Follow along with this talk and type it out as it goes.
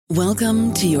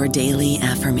Welcome to your daily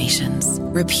affirmations.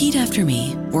 Repeat after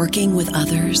me. Working with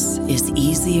others is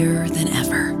easier than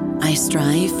ever. I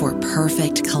strive for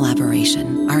perfect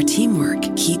collaboration. Our teamwork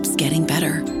keeps getting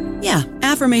better. Yeah,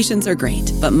 affirmations are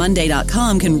great, but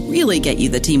Monday.com can really get you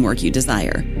the teamwork you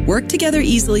desire. Work together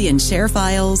easily and share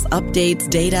files, updates,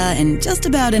 data, and just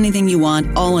about anything you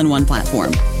want all in one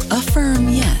platform. Affirm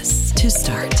yes to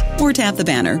start, or tap the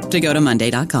banner to go to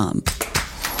Monday.com.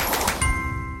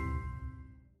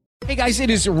 Hey guys, it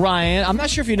is Ryan. I'm not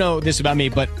sure if you know this about me,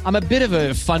 but I'm a bit of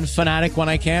a fun fanatic when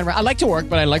I can. I like to work,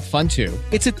 but I like fun too.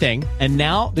 It's a thing. And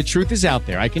now the truth is out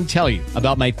there. I can tell you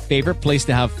about my favorite place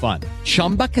to have fun.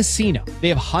 Chumba Casino. They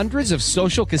have hundreds of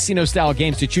social casino style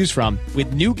games to choose from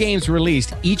with new games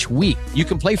released each week. You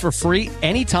can play for free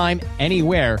anytime,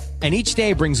 anywhere. And each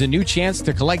day brings a new chance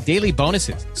to collect daily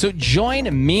bonuses. So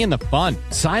join me in the fun.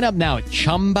 Sign up now at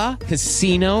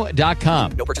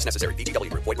ChumbaCasino.com. No purchase necessary. VGW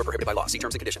Group. Void where prohibited by law. See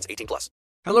terms and conditions. 18+.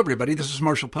 Hello, everybody. This is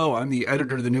Marshall Poe. I'm the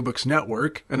editor of the New Books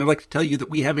Network, and I'd like to tell you that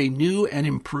we have a new and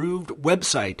improved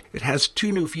website. It has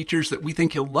two new features that we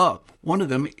think you'll love. One of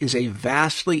them is a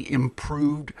vastly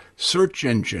improved search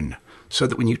engine, so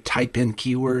that when you type in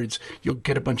keywords, you'll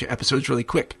get a bunch of episodes really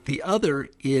quick. The other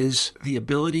is the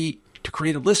ability to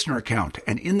create a listener account.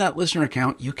 And in that listener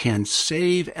account, you can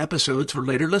save episodes for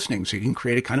later listening. So you can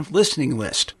create a kind of listening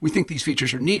list. We think these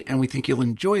features are neat and we think you'll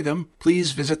enjoy them.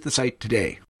 Please visit the site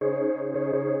today.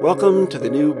 Welcome to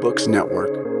the New Books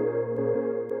Network.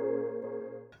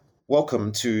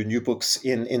 Welcome to New Books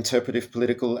in Interpretive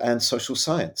Political and Social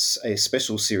Science, a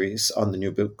special series on the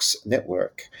New Books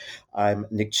Network. I'm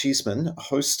Nick Cheeseman,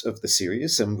 host of the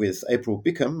series, and with April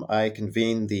Bickham, I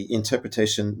convene the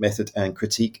Interpretation, Method and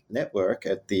Critique Network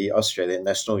at the Australian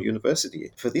National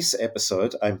University. For this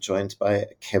episode, I'm joined by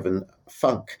Kevin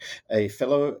Funk, a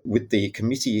fellow with the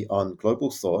Committee on Global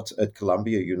Thought at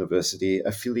Columbia University,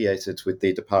 affiliated with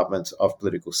the Department of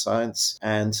Political Science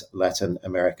and Latin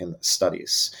American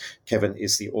Studies. Kevin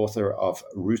is the author of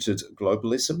Rooted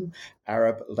Globalism,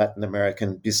 Arab Latin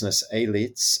American Business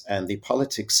Elites, and the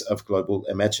Politics of Global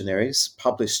Imaginaries,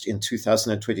 published in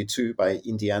 2022 by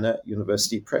Indiana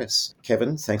University Press.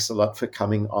 Kevin, thanks a lot for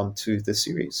coming on to the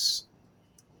series.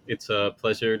 It's a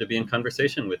pleasure to be in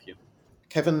conversation with you.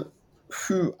 Kevin,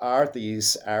 who are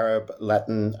these Arab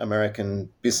Latin American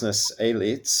business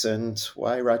elites and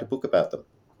why write a book about them?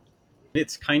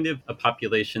 It's kind of a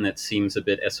population that seems a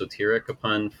bit esoteric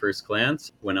upon first glance.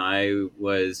 When I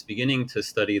was beginning to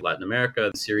study Latin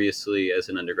America seriously as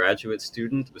an undergraduate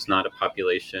student, it was not a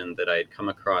population that I had come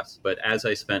across. But as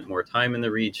I spent more time in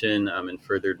the region and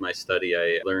furthered my study,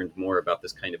 I learned more about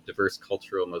this kind of diverse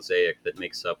cultural mosaic that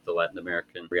makes up the Latin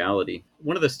American reality.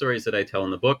 One of the stories that I tell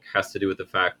in the book has to do with the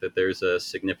fact that there's a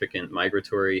significant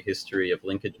migratory history of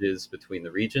linkages between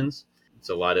the regions. It's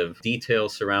a lot of detail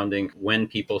surrounding when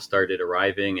people started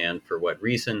arriving and for what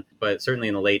reason. But certainly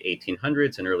in the late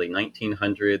 1800s and early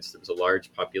 1900s, there was a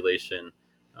large population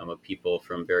of people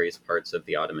from various parts of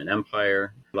the Ottoman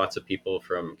Empire, lots of people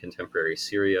from contemporary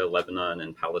Syria, Lebanon,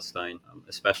 and Palestine,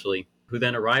 especially, who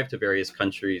then arrived to various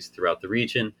countries throughout the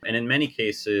region. And in many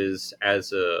cases,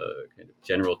 as a kind of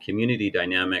general community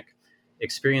dynamic,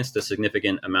 experienced a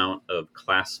significant amount of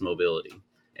class mobility.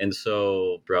 And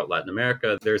so throughout Latin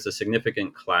America, there's a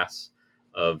significant class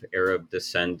of Arab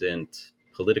descendant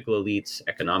political elites,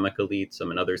 economic elites,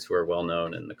 and others who are well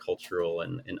known in the cultural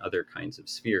and other kinds of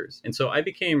spheres. And so I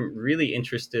became really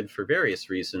interested for various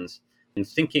reasons in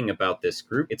thinking about this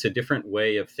group. It's a different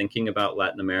way of thinking about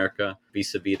Latin America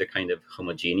vis-a-vis the kind of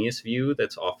homogeneous view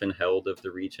that's often held of the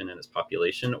region and its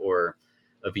population, or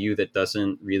a view that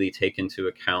doesn't really take into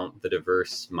account the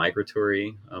diverse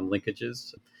migratory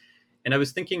linkages. And I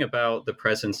was thinking about the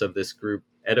presence of this group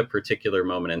at a particular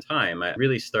moment in time. I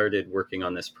really started working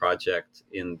on this project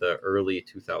in the early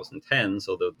 2010s,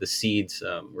 although the seeds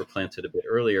were planted a bit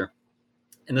earlier.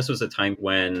 And this was a time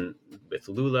when, with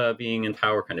Lula being in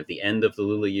power, kind of the end of the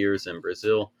Lula years in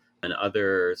Brazil, and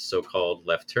other so-called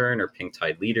left turn or pink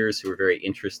tide leaders who were very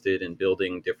interested in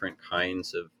building different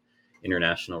kinds of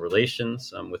international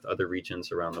relations with other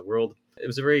regions around the world. It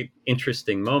was a very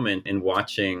interesting moment in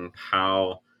watching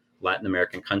how Latin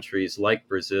American countries like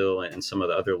Brazil and some of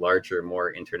the other larger,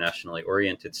 more internationally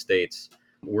oriented states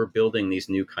were building these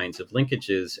new kinds of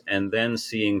linkages, and then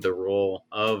seeing the role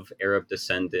of Arab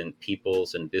descendant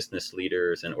peoples and business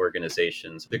leaders and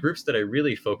organizations. The groups that I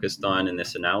really focused on in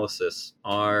this analysis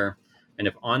are kind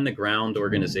of on the ground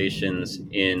organizations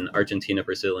in Argentina,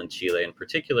 Brazil, and Chile in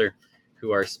particular, who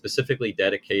are specifically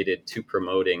dedicated to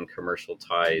promoting commercial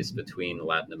ties between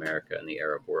Latin America and the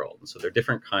Arab world. And so there are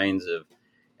different kinds of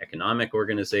economic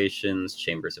organizations,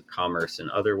 chambers of commerce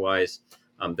and otherwise,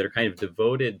 that are kind of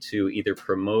devoted to either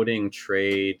promoting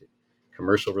trade,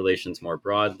 commercial relations more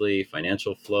broadly,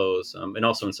 financial flows, and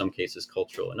also in some cases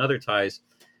cultural and other ties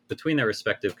between their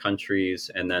respective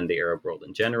countries and then the Arab world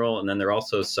in general. And then there are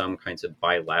also some kinds of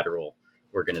bilateral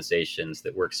organizations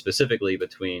that work specifically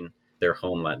between their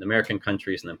home Latin American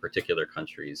countries and then particular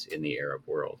countries in the Arab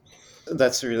world.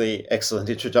 That's a really excellent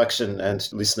introduction, and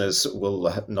listeners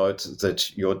will note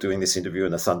that you're doing this interview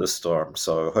in a thunderstorm,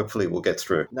 so hopefully we'll get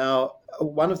through. Now,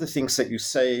 one of the things that you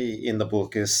say in the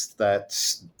book is that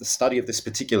the study of this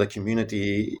particular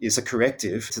community is a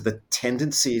corrective to the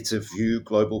tendency to view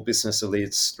global business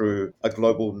elites through a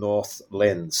global north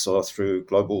lens or through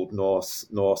global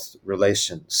north-north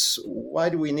relations. Why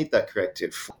do we need that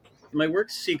corrective? My work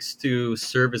seeks to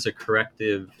serve as a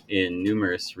corrective in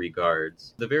numerous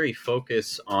regards. The very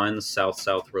focus on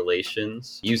South-South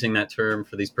relations, using that term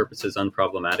for these purposes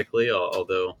unproblematically,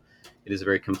 although it is a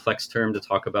very complex term to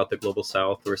talk about the Global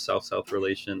South or South-South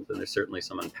relations, and there's certainly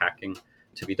some unpacking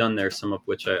to be done there, some of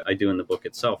which I do in the book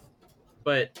itself.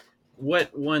 But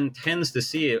what one tends to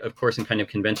see, of course, in kind of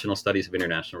conventional studies of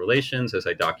international relations, as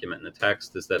I document in the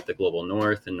text, is that the Global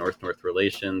North and North-North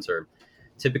relations are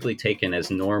typically taken as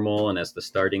normal and as the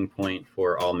starting point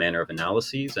for all manner of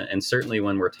analyses. And certainly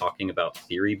when we're talking about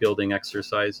theory building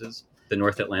exercises, the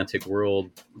North Atlantic world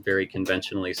very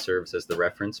conventionally serves as the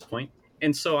reference point.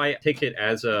 And so I take it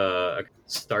as a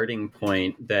starting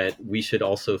point that we should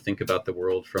also think about the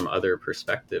world from other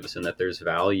perspectives, and that there's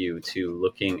value to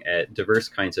looking at diverse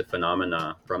kinds of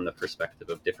phenomena from the perspective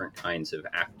of different kinds of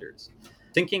actors.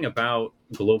 Thinking about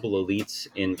global elites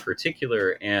in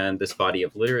particular, and this body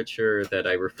of literature that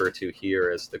I refer to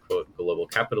here as the, quote, global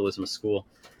capitalism school,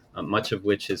 much of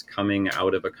which is coming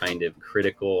out of a kind of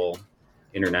critical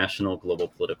international global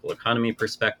political economy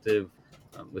perspective,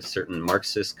 with certain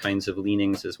Marxist kinds of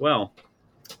leanings as well.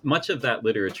 Much of that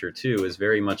literature, too, is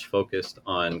very much focused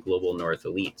on global North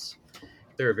elites.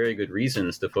 There are very good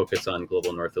reasons to focus on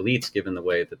global North elites, given the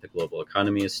way that the global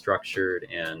economy is structured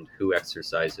and who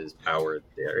exercises power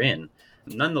therein.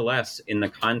 Nonetheless, in the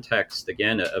context,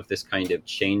 again, of this kind of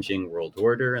changing world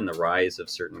order and the rise of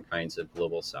certain kinds of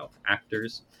global South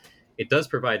actors, it does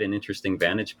provide an interesting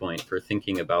vantage point for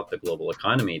thinking about the global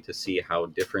economy to see how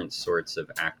different sorts of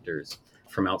actors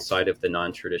from outside of the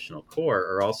non-traditional core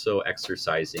are also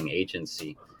exercising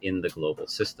agency in the global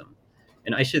system.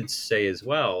 And I should say as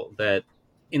well that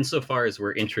insofar as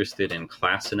we're interested in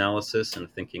class analysis and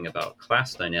thinking about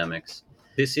class dynamics,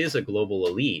 this is a global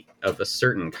elite of a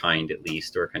certain kind, at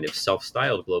least, or a kind of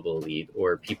self-styled global elite,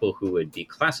 or people who would be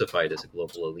classified as a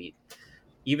global elite,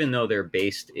 even though they're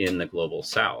based in the global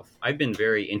South. I've been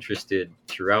very interested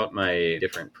throughout my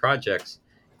different projects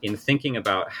in thinking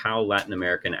about how Latin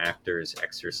American actors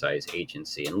exercise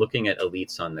agency and looking at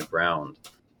elites on the ground,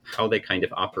 how they kind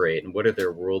of operate and what are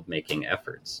their world-making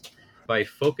efforts. By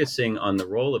focusing on the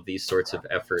role of these sorts of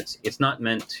efforts, it's not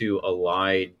meant to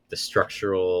elide the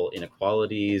structural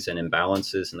inequalities and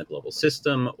imbalances in the global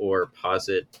system or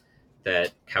posit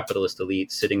that capitalist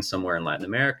elite sitting somewhere in Latin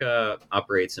America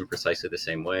operates in precisely the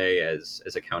same way as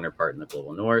a counterpart in the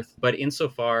global North. But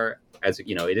insofar as,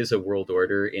 you know, it is a world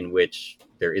order in which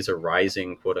there is a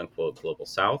rising, quote unquote, global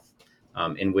South,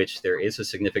 in which there is a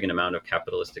significant amount of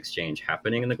capitalist exchange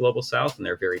happening in the global South, and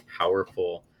there are very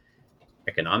powerful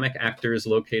economic actors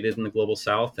located in the global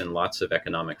South and lots of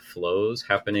economic flows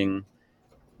happening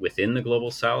within the global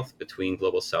South, between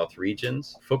global South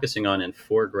regions. Focusing on and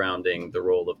foregrounding the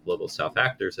role of global South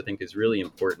actors, I think, is really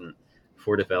important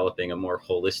for developing a more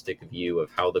holistic view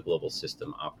of how the global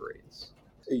system operates.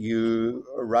 You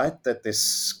write that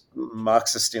this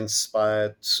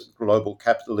Marxist-inspired global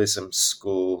capitalism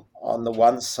school, on the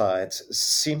one side,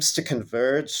 seems to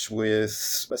converge with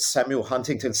Samuel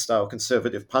Huntington-style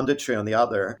conservative punditry on the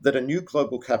other, that a new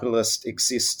global capitalist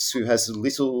exists who has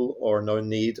little or no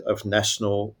need of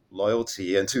national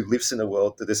loyalty and who lives in a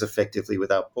world that is effectively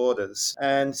without borders.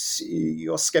 And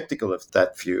you're skeptical of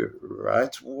that view,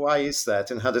 right? Why is that?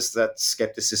 And how does that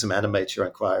skepticism animate your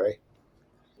inquiry?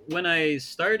 When I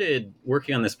started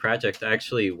working on this project, I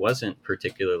actually wasn't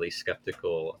particularly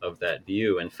skeptical of that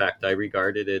view. In fact, I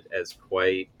regarded it as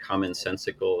quite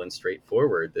commonsensical and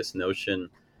straightforward, this notion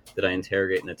that I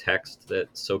interrogate in the text that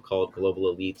so-called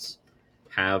global elites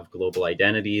have global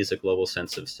identities, a global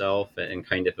sense of self, and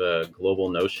kind of a global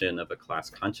notion of a class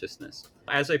consciousness.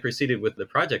 As I proceeded with the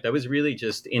project, I was really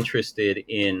just interested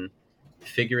in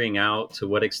figuring out to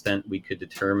what extent we could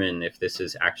determine if this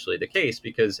is actually the case,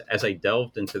 because as I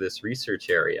delved into this research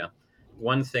area,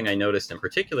 one thing I noticed in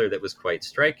particular that was quite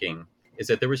striking is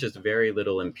that there was just very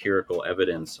little empirical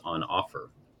evidence on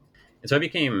offer. And so I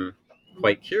became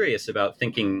quite curious about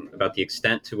thinking about the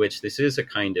extent to which this is a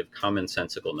kind of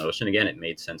commonsensical notion. Again, it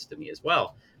made sense to me as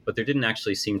well, but there didn't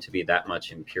actually seem to be that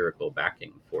much empirical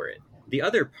backing for it. The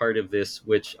other part of this,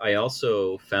 which I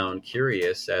also found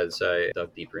curious as I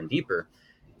dug deeper and deeper,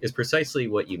 is precisely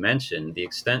what you mentioned, the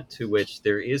extent to which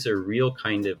there is a real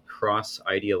kind of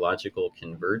cross-ideological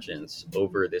convergence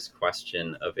over this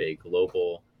question of a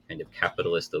global kind of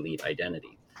capitalist elite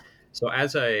identity. So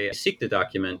as I seek to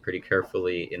document pretty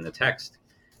carefully in the text,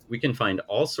 we can find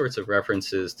all sorts of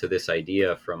references to this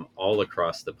idea from all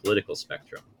across the political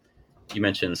spectrum. You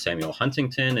mentioned Samuel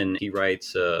Huntington, and he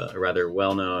writes a rather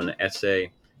well-known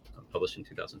essay published in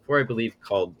 2004, I believe,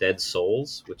 called Dead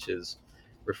Souls, which is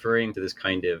referring to this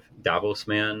kind of Davos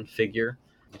man figure,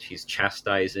 which he's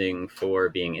chastising for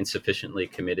being insufficiently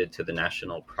committed to the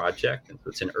national project. And so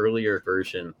it's an earlier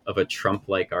version of a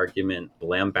Trump-like argument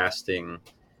lambasting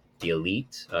the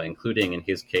elite, including, in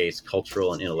his case,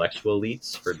 cultural and intellectual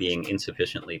elites for being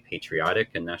insufficiently patriotic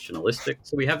and nationalistic.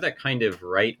 So we have that kind of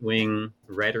right-wing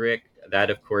rhetoric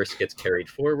that, of course, gets carried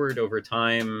forward over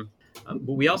time.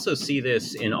 But we also see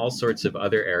this in all sorts of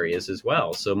other areas as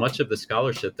well. So much of the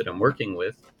scholarship that I'm working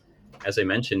with, as I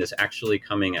mentioned, is actually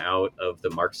coming out of the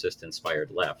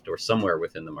Marxist-inspired left or somewhere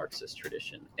within the Marxist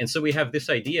tradition. And so we have this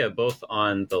idea both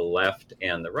on the left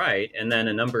and the right, and then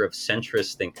a number of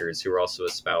centrist thinkers who are also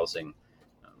espousing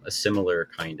a similar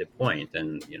kind of point.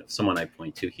 And someone I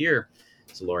point to here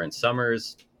is Lawrence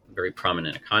Summers, a very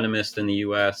prominent economist in the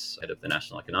US, head of the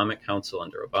National Economic Council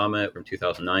under Obama from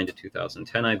 2009 to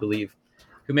 2010, I believe,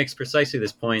 who makes precisely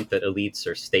this point that elites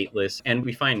are stateless. And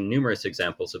we find numerous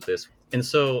examples of this. And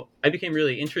so I became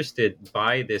really interested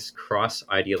by this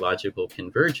cross-ideological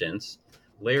convergence,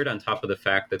 layered on top of the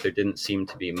fact that there didn't seem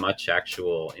to be much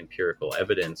actual empirical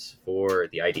evidence for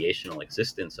the ideational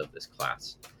existence of this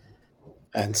class.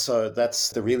 And so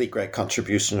that's the really great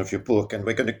contribution of your book. And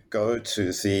we're going to go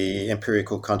to the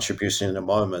empirical contribution in a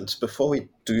moment. Before we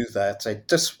do that, I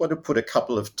just want to put a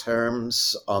couple of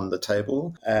terms on the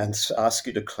table and ask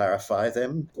you to clarify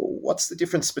them. What's the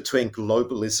difference between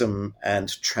globalism and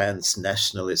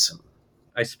transnationalism?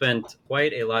 I spent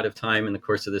quite a lot of time in the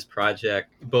course of this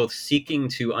project, both seeking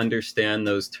to understand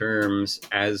those terms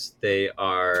as they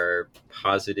are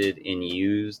posited and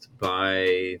used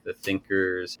by the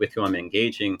thinkers with whom I'm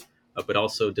engaging, but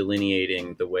also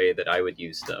delineating the way that I would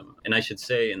use them. And I should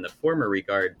say in the former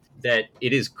regard that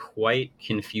it is quite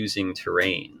confusing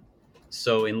terrain.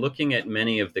 So in looking at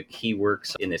many of the key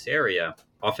works in this area,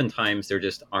 oftentimes there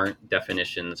just aren't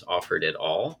definitions offered at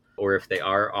all, or if they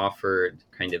are offered,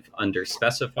 kind of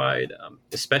underspecified,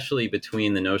 especially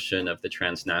between the notion of the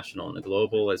transnational and the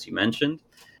global, as you mentioned.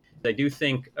 I do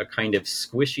think a kind of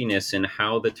squishiness in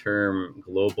how the term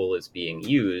global is being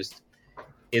used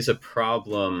is a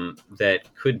problem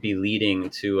that could be leading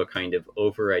to a kind of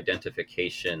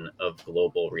over-identification of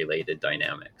global-related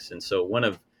dynamics. And so one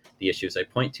of the issues I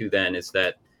point to then is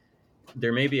that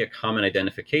there may be a common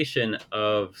identification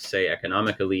of, say,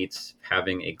 economic elites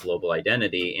having a global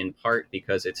identity, in part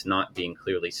because it's not being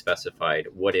clearly specified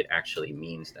what it actually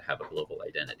means to have a global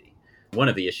identity. One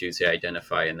of the issues I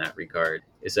identify in that regard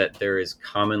is that there is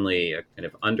commonly a kind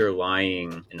of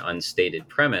underlying and unstated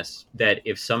premise that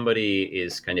if somebody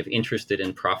is kind of interested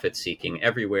in profit seeking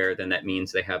everywhere, then that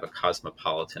means they have a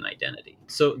cosmopolitan identity.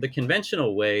 So the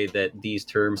conventional way that these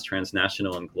terms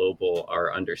transnational and global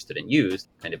are understood and used,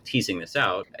 kind of teasing this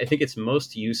out, I think it's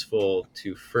most useful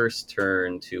to first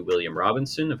turn to William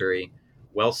Robinson, a very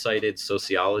well-cited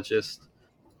sociologist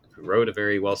who wrote a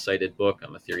very well-cited book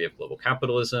on the theory of global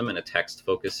capitalism and a text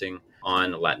focusing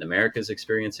on Latin America's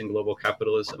experience in global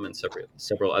capitalism, and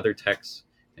several other texts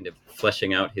kind of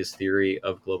fleshing out his theory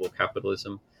of global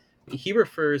capitalism. He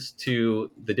refers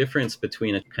to the difference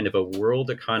between a kind of a world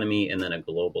economy and then a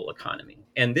global economy.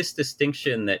 And this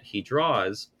distinction that he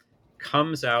draws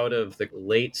comes out of the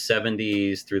late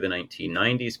 70s through the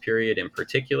 1990s period in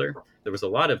particular. There was a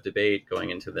lot of debate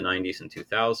going into the 90s and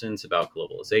 2000s about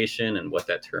globalization and what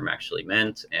that term actually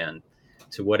meant, and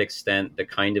to what extent the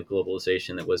kind of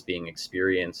globalization that was being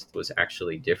experienced was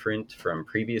actually different from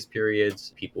previous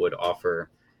periods. People would offer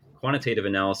quantitative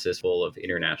analysis full of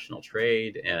international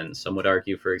trade, and some would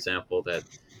argue, for example, that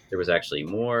there was actually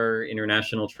more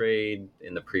international trade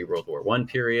in the pre-World War I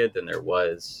period than there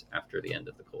was after the end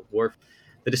of the Cold War.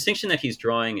 The distinction that he's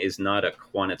drawing is not a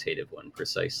quantitative one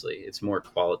precisely. It's more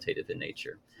qualitative in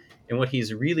nature. And what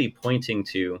he's really pointing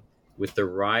to with the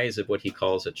rise of what he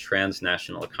calls a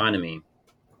transnational economy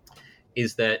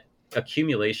is that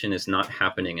accumulation is not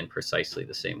happening in precisely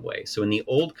the same way. So in the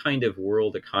old kind of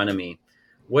world economy,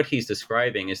 what he's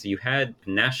describing is that you had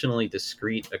nationally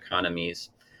discrete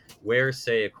economies where,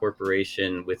 say, a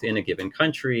corporation within a given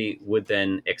country would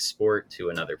then export to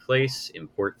another place,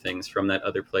 import things from that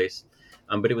other place.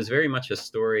 But it was very much a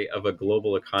story of a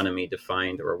global economy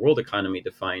defined, or a world economy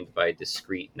defined by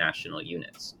discrete national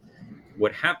units.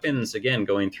 What happens, again,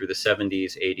 going through the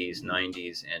 70s, 80s,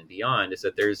 90s, and beyond, is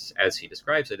that there's, as he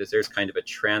describes it, is there's kind of a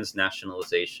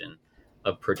transnationalization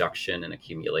of production and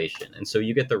accumulation. And so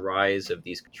you get the rise of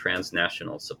these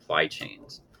transnational supply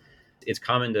chains. It's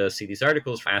common to see these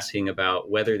articles asking about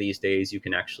whether these days you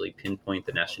can actually pinpoint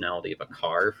the nationality of a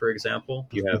car, for example.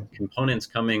 You have components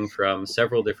coming from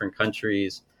several different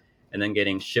countries and then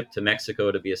getting shipped to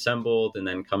Mexico to be assembled and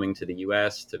then coming to the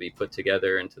US to be put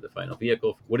together into the final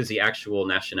vehicle. What is the actual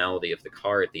nationality of the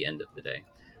car at the end of the day?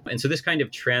 And so this kind of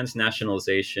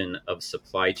transnationalization of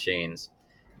supply chains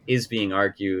is being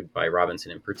argued by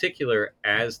Robinson in particular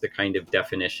as the kind of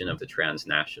definition of the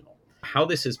transnational. How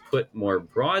this is put more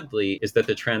broadly is that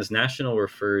the transnational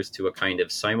refers to a kind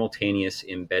of simultaneous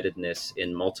embeddedness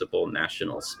in multiple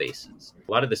national spaces.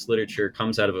 A lot of this literature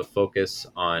comes out of a focus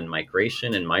on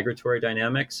migration and migratory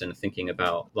dynamics and thinking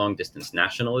about long distance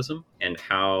nationalism and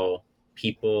how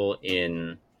people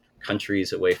in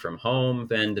countries away from home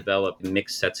then develop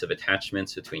mixed sets of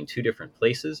attachments between two different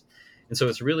places. And so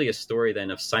it's really a story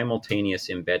then of simultaneous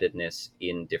embeddedness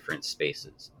in different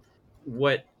spaces.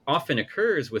 What often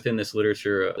occurs within this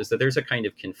literature is that there's a kind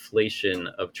of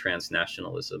conflation of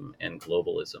transnationalism and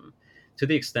globalism to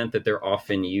the extent that they're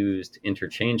often used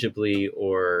interchangeably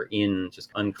or in just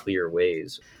unclear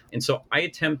ways. And so I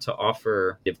attempt to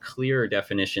offer a clearer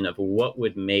definition of what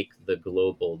would make the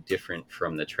global different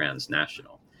from the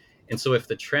transnational. And so if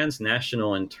the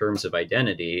transnational in terms of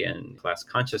identity and class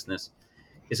consciousness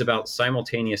is about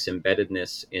simultaneous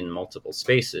embeddedness in multiple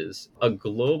spaces, a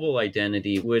global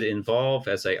identity would involve,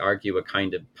 as I argue, a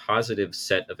kind of positive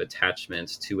set of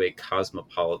attachments to a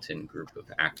cosmopolitan group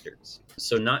of actors.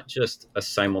 So not just a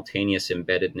simultaneous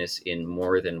embeddedness in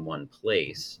more than one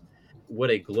place. What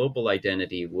a global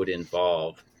identity would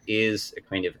involve is a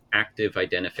kind of active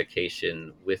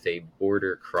identification with a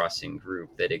border crossing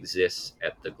group that exists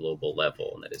at the global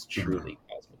level and that is truly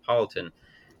cosmopolitan,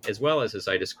 as well as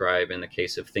I describe in the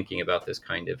case of thinking about this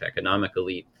kind of economic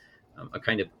elite, a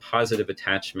kind of positive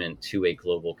attachment to a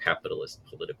global capitalist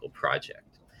political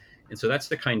project. And so that's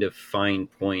the kind of fine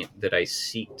point that I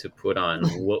seek to put on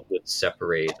what would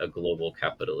separate a global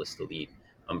capitalist elite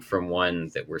from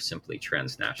one that were simply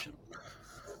transnational.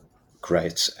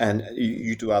 Great. And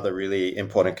you do other really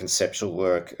important conceptual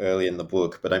work early in the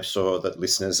book, but I'm sure that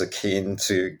listeners are keen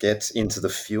to get into the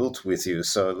field with you.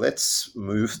 So let's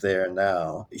move there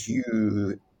now.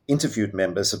 You interviewed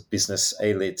members of business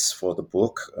elites for the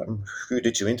book. Who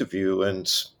did you interview and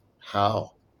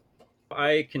how?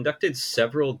 I conducted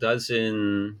several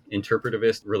dozen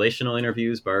interpretivist relational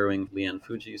interviews, borrowing Lian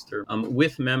Fuji's term,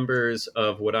 with members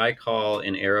of what I call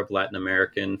in Arab Latin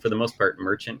American, for the most part,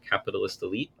 merchant capitalist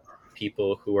elite.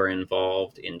 People who are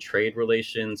involved in trade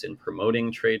relations and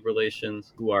promoting trade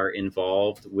relations, who are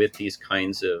involved with these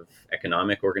kinds of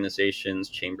economic organizations,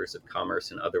 chambers of commerce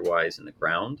and otherwise in the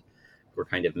ground. We're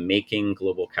kind of making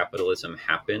global capitalism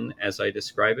happen, as I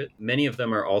describe it. Many of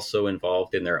them are also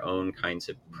involved in their own kinds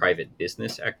of private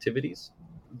business activities.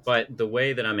 But the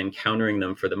way that I'm encountering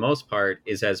them for the most part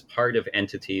is as part of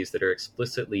entities that are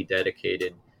explicitly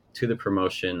dedicated to the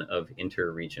promotion of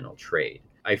interregional trade.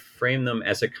 I frame them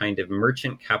as a kind of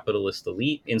merchant capitalist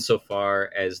elite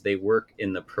insofar as they work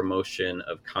in the promotion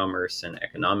of commerce and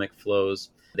economic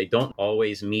flows. They don't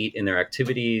always meet in their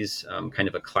activities kind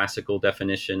of a classical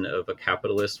definition of a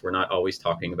capitalist. We're not always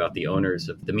talking about the owners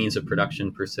of the means of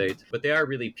production per se, but they are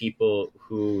really people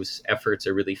whose efforts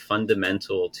are really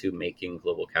fundamental to making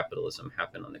global capitalism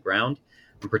happen on the ground.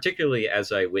 And particularly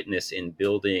as I witness in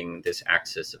building this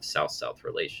axis of South-South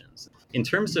relations. In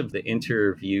terms of the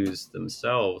interviews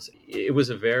themselves, it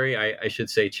was a very, I should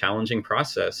say, challenging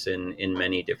process in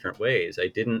many different ways. I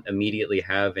didn't immediately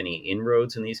have any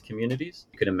inroads in these communities.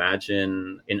 You could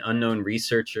imagine an unknown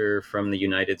researcher from the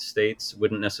United States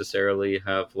wouldn't necessarily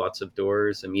have lots of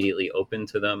doors immediately open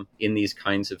to them in these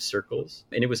kinds of circles.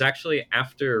 And it was actually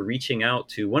after reaching out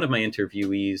to one of my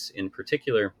interviewees in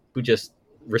particular, who just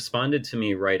responded to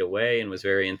me right away and was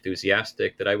very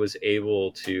enthusiastic, that I was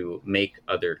able to make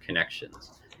other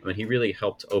connections. I mean, he really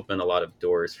helped open a lot of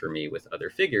doors for me with other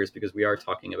figures, because we are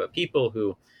talking about people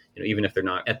who, even if they're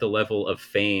not at the level of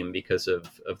fame because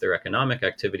of their economic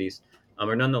activities,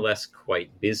 are nonetheless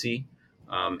quite busy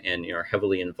and are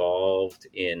heavily involved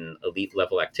in elite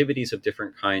level activities of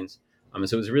different kinds.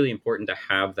 So it was really important to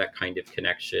have that kind of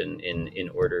connection in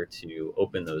order to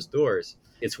open those doors.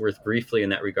 It's worth briefly in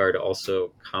that regard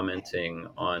also commenting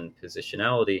on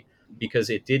positionality. because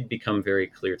it did become very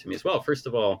clear to me as well. First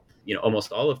of all,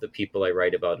 almost all of the people I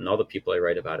write about and all the people I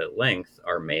write about at length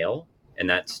are male, and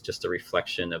that's just a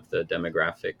reflection of the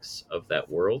demographics of that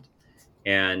world.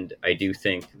 And I do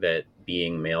think that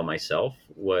being male myself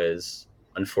was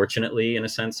unfortunately, in a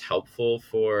sense, helpful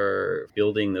for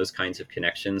building those kinds of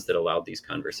connections that allowed these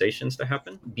conversations to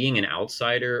happen. Being an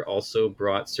outsider also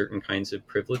brought certain kinds of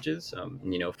privileges,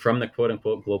 from the quote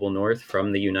unquote global north,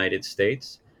 from the United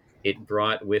States. It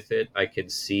brought with it, I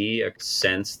could see a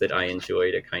sense that I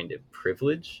enjoyed a kind of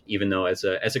privilege, even though as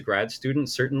a grad student,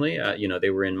 certainly, they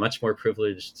were in much more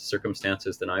privileged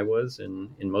circumstances than I was in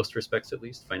most respects, at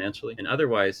least financially and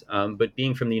otherwise. But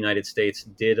being from the United States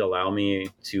did allow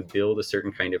me to build a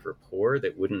certain kind of rapport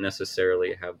that wouldn't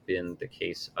necessarily have been the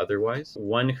case otherwise.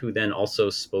 One who then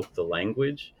also spoke the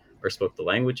language or spoke the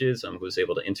languages, who was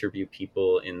able to interview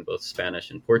people in both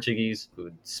Spanish and Portuguese,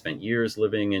 who'd spent years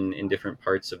living in different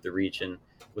parts of the region,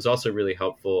 was also really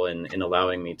helpful in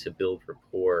allowing me to build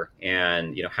rapport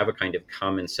and have a kind of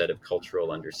common set of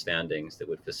cultural understandings that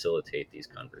would facilitate these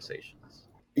conversations.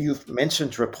 You've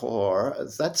mentioned rapport.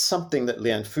 That's something that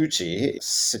Lian Fuji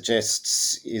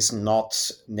suggests is not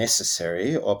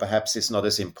necessary, or perhaps is not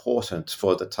as important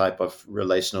for the type of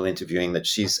relational interviewing that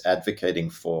she's advocating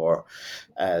for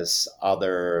as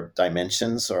other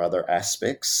dimensions or other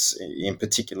aspects, in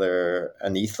particular,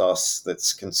 an ethos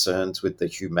that's concerned with the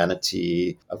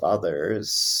humanity of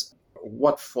others.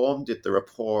 What form did the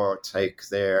rapport take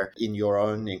there in your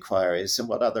own inquiries, and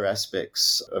what other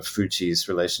aspects of Fuji's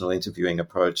relational interviewing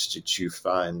approach did you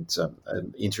find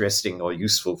interesting or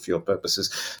useful for your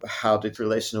purposes? How did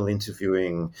relational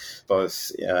interviewing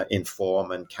both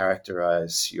inform and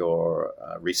characterize your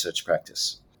research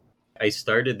practice? I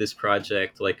started this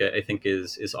project, like I think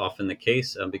is often the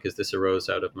case, because this arose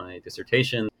out of my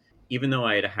dissertation. Even though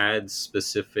I had had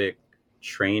specific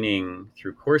training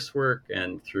through coursework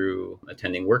and through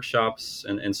attending workshops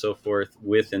and so forth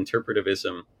with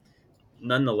interpretivism,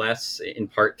 nonetheless, in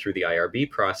part through the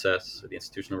IRB process, the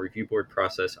Institutional Review Board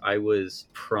process, I was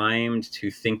primed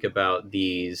to think about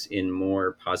these in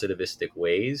more positivistic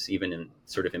ways, even in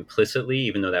sort of implicitly,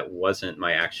 even though that wasn't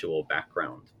my actual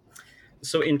background.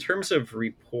 So in terms of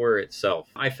rapport itself,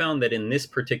 I found that in this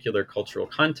particular cultural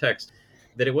context,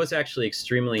 that it was actually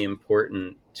extremely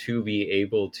important to be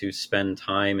able to spend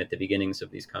time at the beginnings of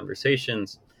these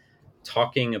conversations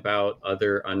talking about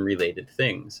other unrelated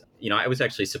things. I was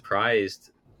actually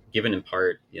surprised, given in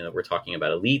part, we're talking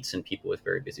about elites and people with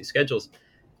very busy schedules,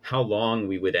 how long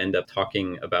we would end up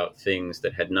talking about things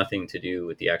that had nothing to do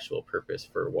with the actual purpose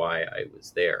for why I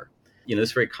was there.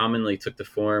 This very commonly took the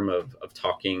form of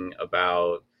talking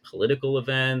about political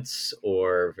events,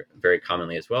 or very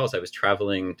commonly as well, as I was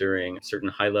traveling during certain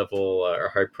high level or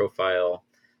high profile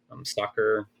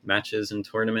soccer matches and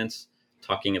tournaments,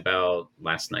 talking about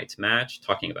last night's match,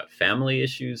 talking about family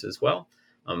issues as well.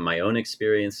 My own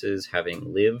experiences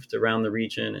having lived around the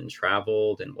region and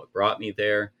traveled and what brought me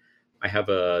there. I have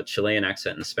a Chilean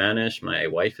accent in Spanish. My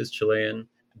wife is Chilean.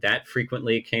 That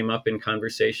frequently came up in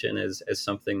conversation as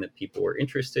something that people were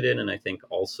interested in. And I think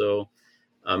also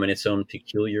in its own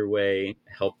peculiar way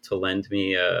helped to lend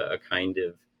me a kind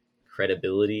of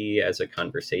credibility as a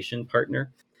conversation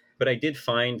partner. But I did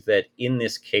find that in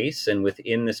this case and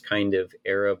within this kind of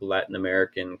Arab Latin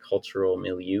American cultural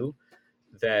milieu,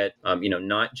 that,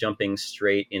 not jumping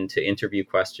straight into interview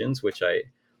questions, which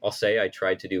I'll say I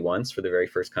tried to do once for the very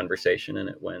first conversation, and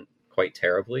it went quite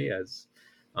terribly, as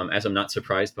I'm not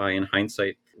surprised by in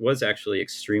hindsight, was actually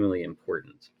extremely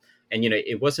important. And,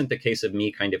 it wasn't the case of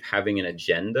me kind of having an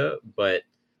agenda, but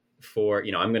for,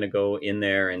 I'm going to go in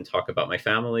there and talk about my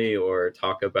family or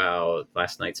talk about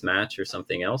last night's match or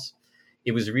something else.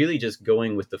 It was really just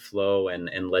going with the flow and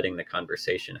letting the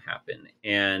conversation happen.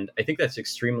 And I think that's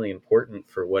extremely important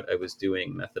for what I was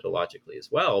doing methodologically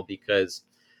as well, because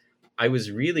I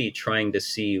was really trying to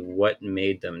see what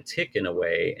made them tick in a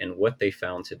way and what they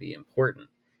found to be important.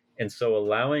 And so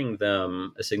allowing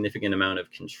them a significant amount of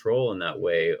control in that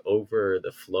way over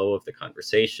the flow of the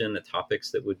conversation, the topics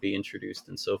that would be introduced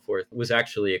and so forth, was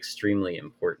actually extremely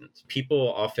important.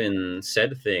 People often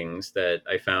said things that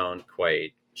I found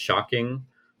quite shocking,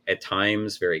 at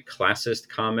times very classist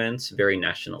comments, very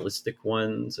nationalistic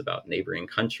ones about neighboring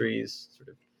countries, sort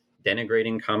of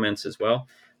denigrating comments as well.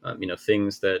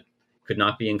 Things that could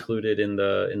not be included in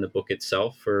the book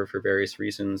itself for various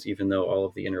reasons, even though all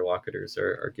of the interlocutors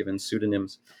are given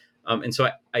pseudonyms. And so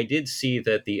I did see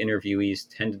that the interviewees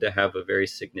tended to have a very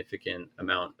significant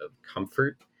amount of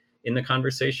comfort in the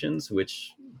conversations,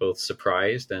 which both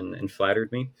surprised and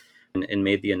flattered me. and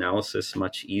made the analysis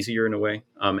much easier in a way.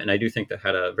 And I do think that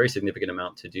had a very significant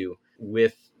amount to do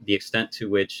with the extent to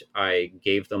which I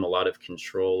gave them a lot of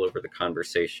control over the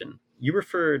conversation. You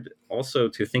referred also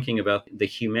to thinking about the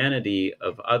humanity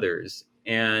of others.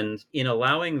 And in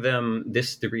allowing them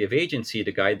this degree of agency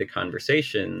to guide the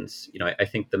conversations, I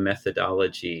think the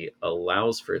methodology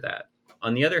allows for that.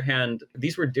 On the other hand,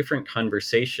 these were different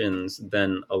conversations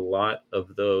than a lot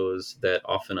of those that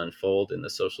often unfold in the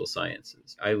social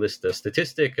sciences. I list a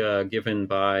statistic given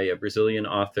by a Brazilian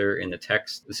author in the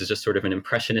text. This is just sort of an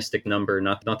impressionistic number,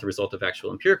 not the result of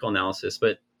actual empirical analysis,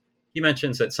 but he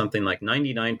mentions that something like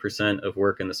 99% of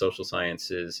work in the social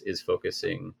sciences is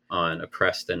focusing on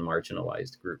oppressed and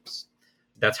marginalized groups.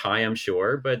 That's high, I'm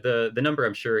sure, but the number,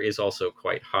 I'm sure, is also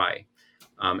quite high.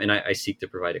 And I seek to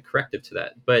provide a corrective to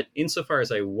that. But insofar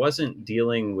as I wasn't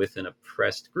dealing with an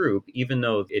oppressed group, even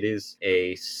though it is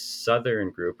a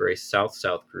Southern group or a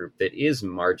South-South group that is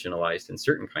marginalized in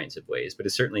certain kinds of ways, but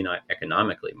is certainly not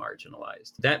economically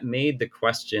marginalized, that made the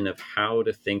question of how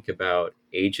to think about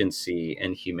agency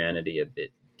and humanity a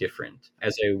bit different,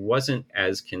 as I wasn't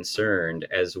as concerned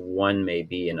as one may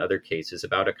be in other cases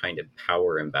about a kind of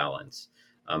power imbalance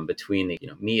between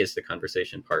me as the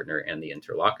conversation partner and the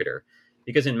interlocutor.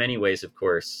 Because in many ways, of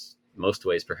course, most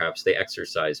ways perhaps, they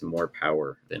exercise more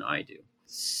power than I do.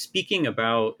 Speaking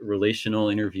about relational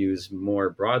interviews more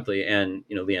broadly, and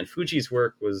Leanne Fuji's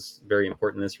work was very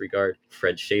important in this regard,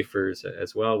 Fred Schaefer's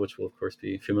as well, which will of course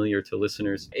be familiar to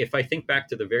listeners. If I think back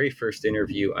to the very first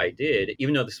interview I did,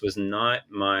 even though this was not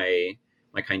my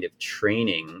kind of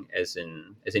training as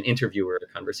an interviewer,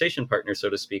 a conversation partner, so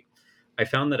to speak, I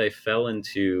found that I fell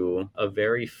into a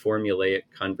very formulaic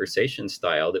conversation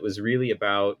style that was really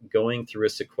about going through a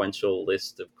sequential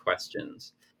list of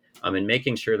questions and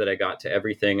making sure that I got to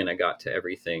everything and I got to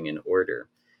everything in order.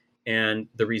 And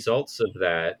the results of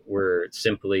that were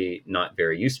simply not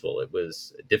very useful. It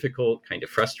was a difficult, kind of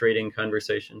frustrating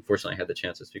conversation. Fortunately, I had the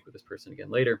chance to speak with this person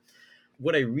again later.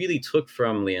 What I really took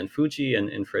from Leanne Fuji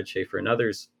and Fred Schaefer and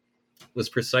others was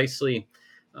precisely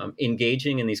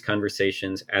engaging in these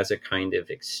conversations as a kind of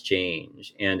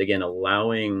exchange, and again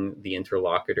allowing the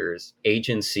interlocutors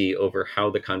agency over how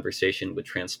the conversation would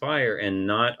transpire, and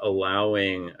not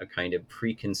allowing a kind of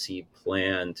preconceived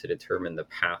plan to determine the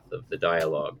path of the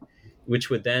dialogue, which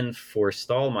would then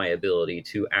forestall my ability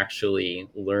to actually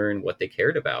learn what they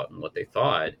cared about and what they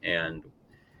thought and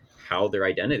how their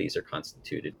identities are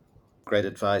constituted. Great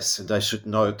advice. And I should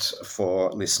note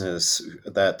for listeners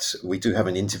that we do have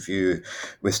an interview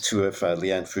with two of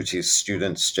Leanne Fuji's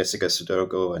students, Jessica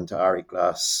Sudogo and Ari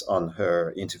Glass, on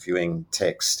her interviewing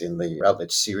text in the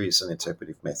Routledge series on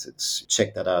interpretive methods.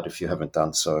 Check that out if you haven't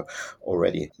done so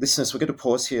already. Listeners, we're going to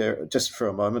pause here just for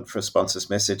a moment for a sponsor's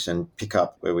message and pick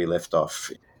up where we left off.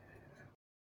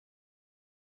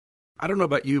 I don't know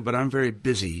about you, but I'm very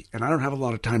busy and I don't have a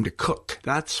lot of time to cook.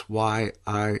 That's why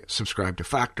I subscribe to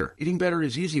Factor. Eating better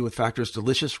is easy with Factor's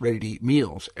delicious, ready-to-eat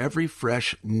meals. Every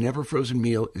fresh, never frozen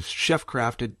meal is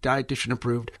chef-crafted, dietitian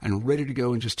approved, and ready to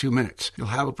go in just 2 minutes. You'll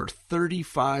have over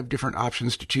 35 different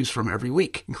options to choose from every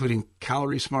week, including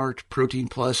Calorie Smart, Protein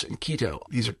Plus, and Keto.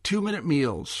 These are 2-minute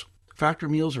meals. Factor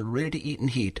meals are ready to eat and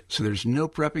heat, so there's no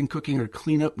prepping, cooking, or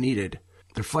cleanup needed.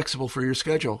 They're flexible for your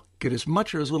schedule. Get as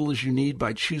much or as little as you need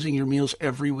by choosing your meals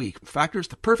every week. Factor is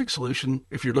the perfect solution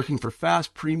if you're looking for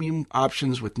fast, premium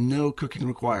options with no cooking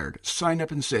required. Sign up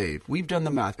and save. We've done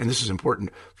the math, and this is important.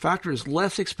 Factor is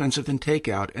less expensive than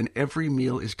takeout, and every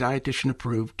meal is dietitian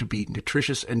approved to be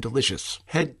nutritious and delicious.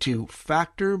 Head to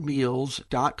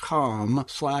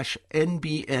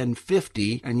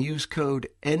factormeals.com/NBN50 and use code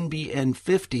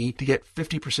NBN50 to get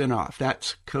 50% off.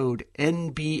 That's code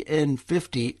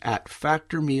NBN50 at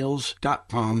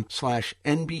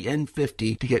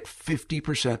factormeals.com/NBN50 to get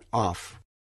 50% off.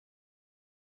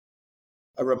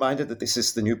 A reminder that this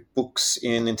is the New Books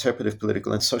in Interpretive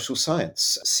Political and Social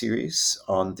Science series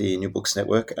on the New Books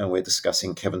Network, and we're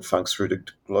discussing Kevin Funk's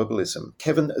Rooted Globalism.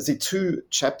 Kevin, the 2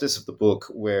 chapters of the book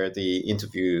where the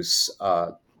interviews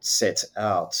are set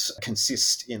out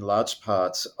consist in large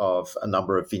part of a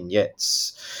number of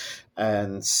vignettes.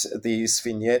 And these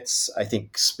vignettes, I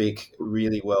think, speak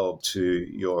really well to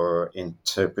your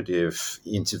interpretive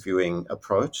interviewing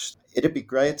approach. It'd be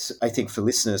great, I think, for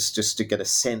listeners just to get a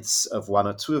sense of 1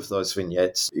 or 2 of those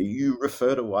vignettes. You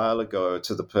referred a while ago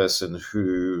to the person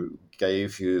who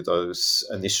gave you those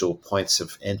initial points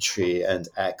of entry and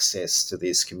access to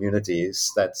these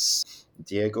communities. That's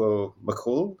Diego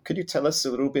McCool. Could you tell us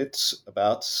a little bit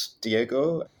about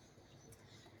Diego?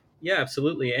 Yeah,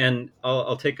 absolutely. And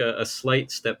I'll take a slight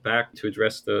step back to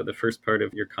address the first part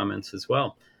of your comments as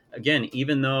well. Again,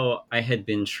 even though I had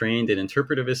been trained in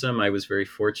interpretivism, I was very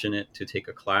fortunate to take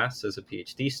a class as a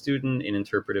PhD student in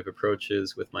interpretive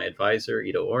approaches with my advisor,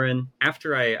 Ido Oren.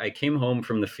 After I came home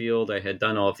from the field, I had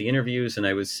done all of the interviews and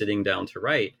I was sitting down to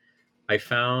write. I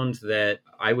found that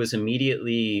I was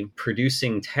immediately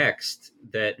producing text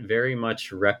that very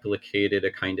much replicated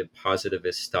a kind of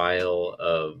positivist style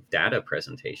of data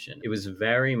presentation. It was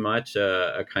very much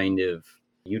a kind of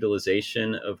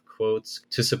utilization of quotes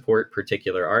to support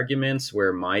particular arguments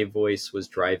where my voice was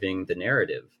driving the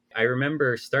narrative. I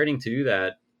remember starting to do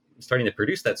that, starting to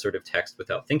produce that sort of text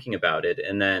without thinking about it,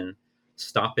 and then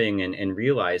stopping and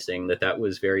realizing that that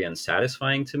was very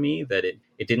unsatisfying to me, that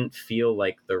it didn't feel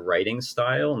like the writing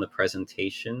style and the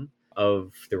presentation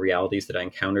of the realities that I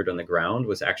encountered on the ground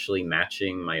was actually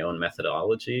matching my own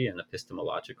methodology and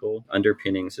epistemological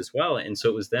underpinnings as well. And so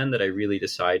it was then that I really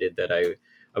decided that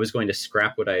I was going to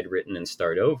scrap what I had written and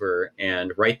start over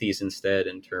and write these instead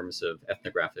in terms of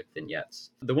ethnographic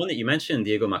vignettes. The one that you mentioned,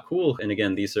 Diego Macul, and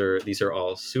again, these are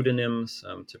all pseudonyms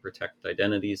to protect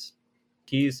identities.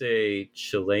 He's a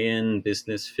Chilean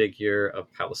business figure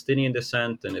of Palestinian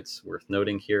descent, and it's worth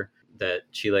noting here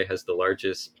that Chile has the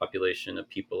largest population of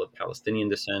people of Palestinian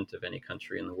descent of any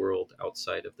country in the world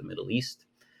outside of the Middle East.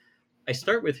 I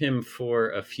start with him for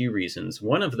a few reasons.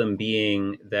 One of them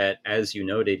being that, as you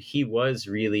noted, he was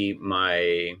really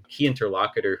my key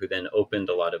interlocutor who then opened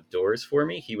a lot of doors for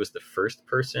me. He was the first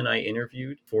person I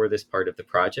interviewed for this part of the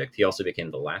project. He also became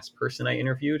the last person I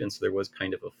interviewed. And so there was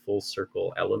kind of a full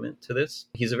circle element to this.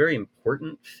 He's a very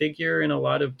important figure in a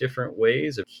lot of different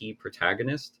ways, a key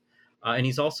protagonist. And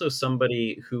he's also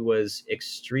somebody who was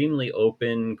extremely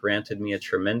open, granted me a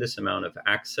tremendous amount of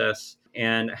access,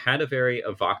 and had a very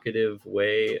evocative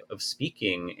way of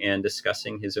speaking and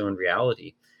discussing his own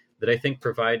reality that I think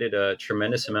provided a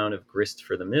tremendous amount of grist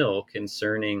for the mill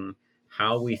concerning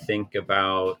how we think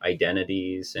about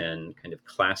identities and kind of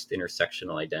classed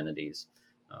intersectional identities,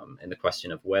 and the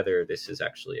question of whether this is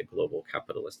actually a global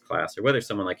capitalist class or whether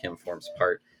someone like him forms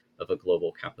part of a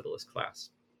global capitalist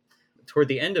class. Toward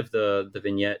the end of the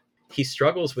vignette, he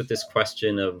struggles with this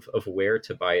question of where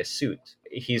to buy a suit.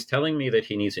 He's telling me that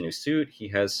he needs a new suit. He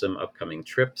has some upcoming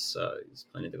trips. He's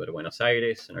planning to go to Buenos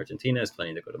Aires in Argentina. He's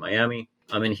planning to go to Miami.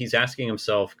 And he's asking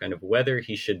himself kind of whether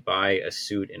he should buy a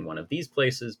suit in one of these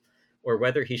places or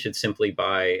whether he should simply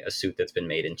buy a suit that's been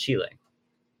made in Chile.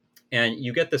 And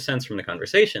you get the sense from the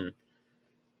conversation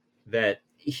that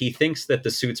he thinks that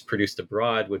the suits produced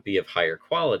abroad would be of higher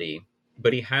quality,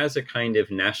 but he has a kind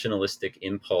of nationalistic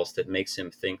impulse that makes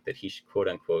him think that he, quote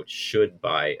unquote, should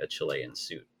buy a Chilean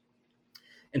suit.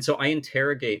 And so I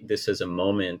interrogate this as a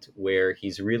moment where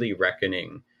he's really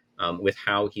reckoning with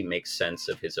how he makes sense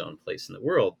of his own place in the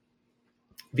world.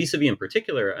 Vis-a-vis, in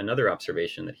particular, another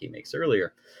observation that he makes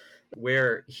earlier,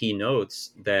 where he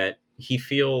notes that he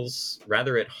feels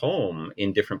rather at home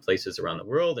in different places around the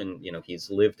world. And,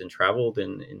 he's lived and traveled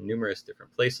in numerous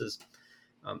different places.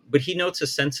 But he notes a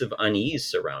sense of unease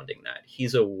surrounding that.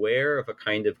 He's aware of a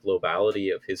kind of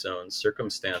globality of his own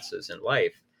circumstances in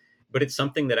life, but it's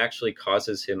something that actually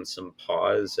causes him some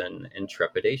pause and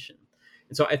trepidation.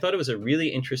 And so I thought it was a really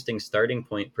interesting starting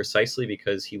point precisely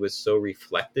because he was so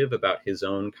reflective about his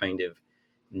own kind of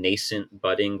nascent,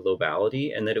 budding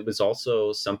globality, and that it was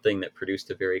also something that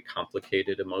produced a very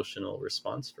complicated emotional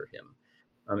response for him.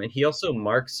 And he also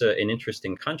marks an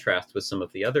interesting contrast with some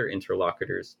of the other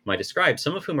interlocutors I described,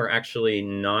 some of whom are actually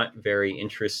not very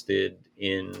interested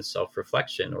in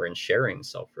self-reflection or in sharing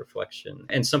self-reflection.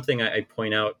 And something I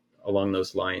point out along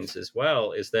those lines as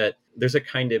well is that there's a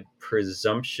kind of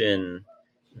presumption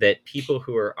that people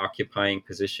who are occupying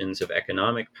positions of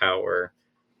economic power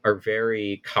are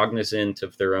very cognizant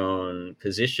of their own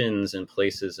positions and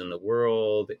places in the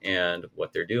world and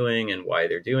what they're doing and why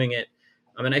they're doing it.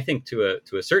 I think to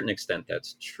a certain extent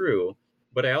that's true,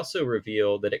 but I also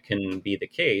reveal that it can be the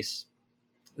case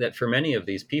that for many of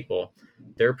these people,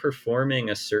 they're performing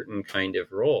a certain kind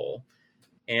of role,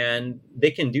 and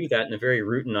they can do that in a very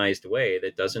routinized way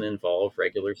that doesn't involve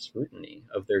regular scrutiny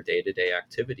of their day-to-day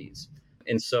activities.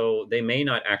 And so they may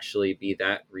not actually be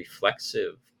that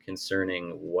reflexive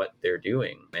concerning what they're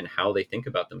doing and how they think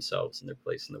about themselves and their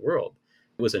place in the world.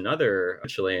 It was another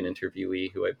Chilean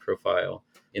interviewee who I profile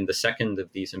in the second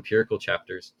of these empirical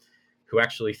chapters, who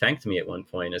actually thanked me at one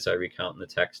point, as I recount in the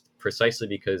text, precisely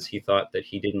because he thought that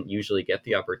he didn't usually get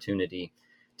the opportunity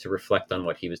to reflect on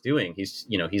what he was doing.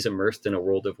 He's immersed in a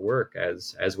world of work,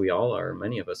 as we all are,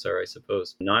 many of us are, I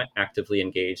suppose, not actively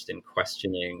engaged in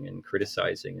questioning and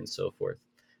criticizing and so forth.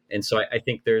 And so I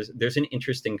think there's an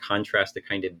interesting contrast to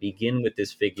kind of begin with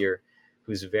this figure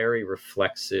who's very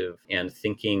reflexive and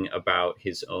thinking about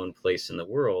his own place in the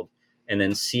world, and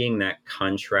then seeing that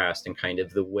contrast and kind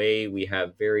of the way we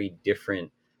have very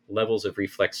different levels of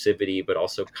reflexivity, but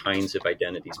also kinds of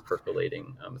identities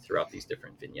percolating throughout these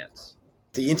different vignettes.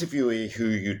 The interviewee who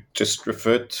you just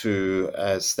referred to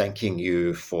as thanking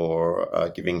you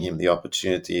for giving him the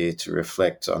opportunity to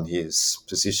reflect on his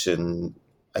position,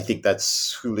 I think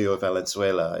that's Julio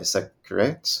Valenzuela. Is that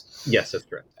correct? Yes, that's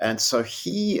correct. And so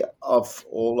he, of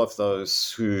all of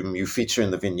those whom you feature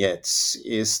in the vignettes,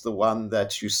 is the one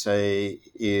that you say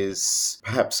is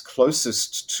perhaps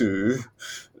closest to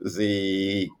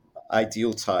the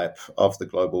ideal type of the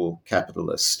global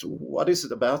capitalist. What is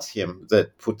it about him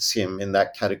that puts him in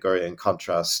that category in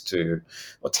contrast to,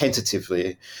 or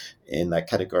tentatively in that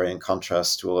category in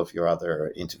contrast to all of your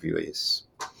other interviewees?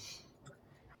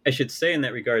 I should say in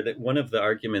that regard that one of the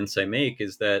arguments I make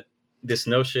is that this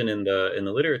notion in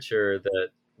the literature that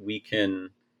we can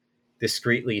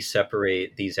discreetly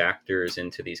separate these actors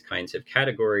into these kinds of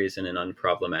categories in an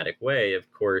unproblematic way,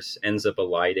 of course, ends up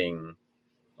eliding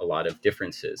a lot of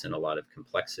differences and a lot of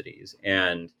complexities.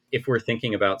 And if we're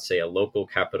thinking about, say, a local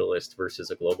capitalist versus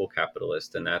a global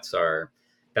capitalist, and that's our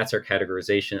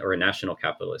categorization, or a national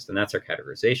capitalist, and that's our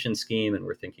categorization scheme, and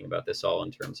we're thinking about this all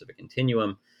in terms of a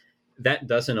continuum, that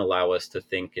doesn't allow us to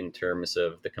think in terms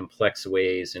of the complex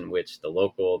ways in which the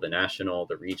local, the national,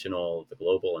 the regional, the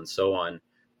global, and so on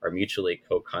are mutually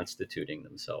co-constituting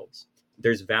themselves.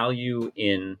 There's value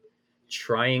in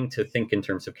trying to think in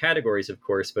terms of categories, of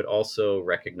course, but also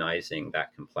recognizing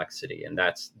that complexity. And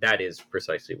that is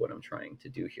precisely what I'm trying to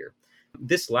do here.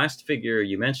 This last figure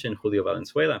you mentioned, Julio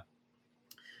Valenzuela,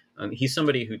 he's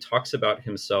somebody who talks about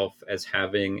himself as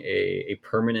having a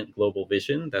permanent global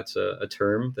vision. That's a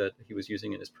term that he was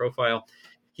using in his profile.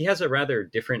 He has a rather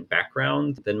different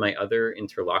background than my other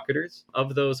interlocutors.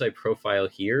 Of those I profile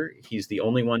here, he's the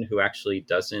only one who actually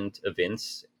doesn't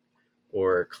evince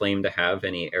or claim to have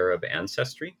any Arab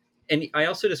ancestry. And I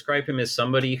also describe him as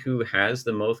somebody who has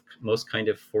the most kind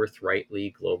of forthrightly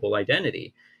global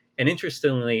identity. And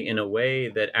interestingly, in a way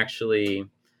that actually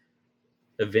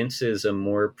evinces a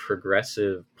more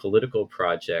progressive political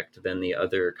project than the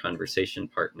other conversation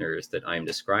partners that I'm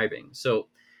describing. So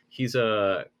he's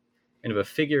a kind of a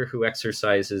figure who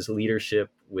exercises leadership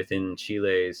within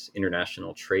Chile's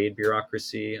international trade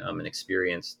bureaucracy, an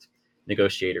experienced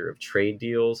negotiator of trade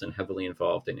deals and heavily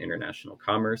involved in international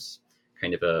commerce,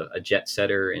 kind of a jet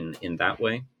setter in that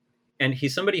way. And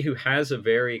he's somebody who has a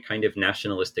very kind of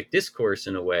nationalistic discourse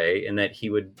in a way, in that he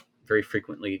would very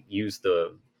frequently use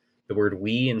the word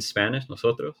we in Spanish,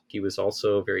 nosotros. He was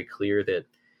also very clear that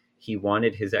he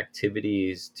wanted his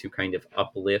activities to kind of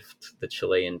uplift the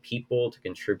Chilean people, to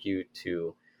contribute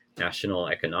to national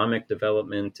economic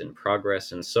development and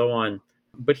progress and so on.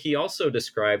 But he also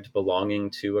described belonging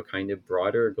to a kind of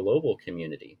broader global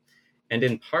community. And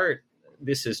in part,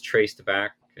 this is traced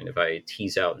back, kind of I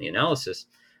tease out in the analysis,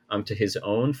 to his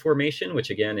own formation, which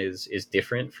again is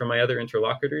different from my other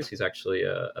interlocutors. He's actually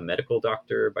a medical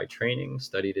doctor by training,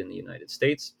 studied in the United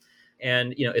States,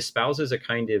 and espouses a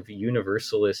kind of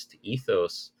universalist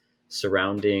ethos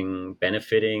surrounding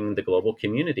benefiting the global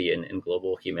community and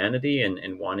global humanity,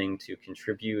 and wanting to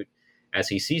contribute, as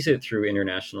he sees it through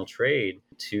international trade,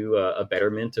 to a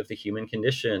betterment of the human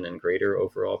condition and greater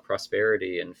overall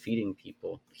prosperity and feeding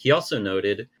people. He also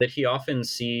noted that he often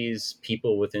sees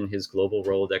people within his global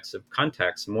Rolodex of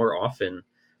contacts more often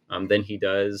than he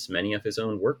does many of his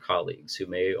own work colleagues who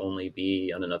may only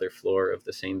be on another floor of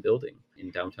the same building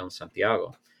in downtown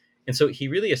Santiago. And so he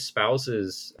really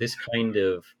espouses this kind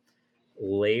of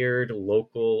layered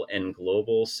local and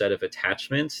global set of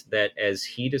attachments that, as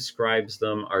he describes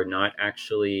them, are not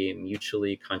actually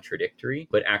mutually contradictory,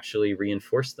 but actually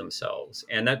reinforce themselves.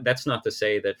 And that's not to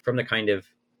say that from the kind of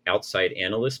outside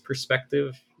analyst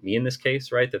perspective, me in this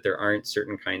case, right, that there aren't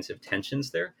certain kinds of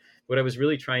tensions there. What I was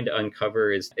really trying to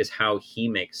uncover is how he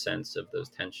makes sense of those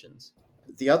tensions.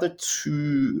 The other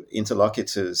two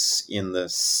interlocutors in the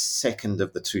second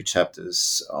of the two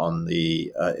chapters on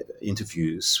the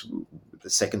interviews, the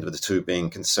second of the two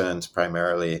being concerned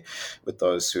primarily with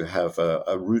those who have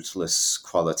a rootless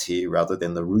quality rather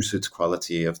than the rooted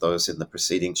quality of those in the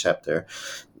preceding chapter.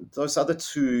 Those other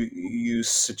two, you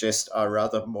suggest, are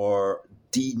rather more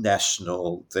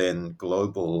denational than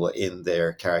global in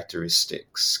their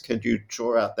characteristics. Can you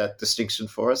draw out that distinction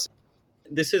for us?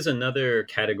 This is another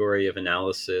category of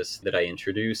analysis that I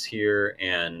introduce here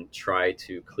and try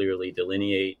to clearly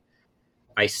delineate.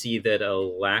 I see that a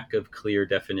lack of clear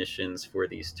definitions for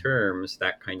these terms,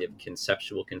 that kind of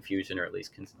conceptual confusion, or at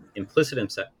least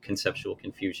implicit conceptual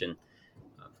confusion,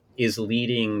 is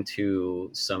leading to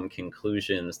some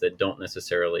conclusions that don't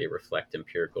necessarily reflect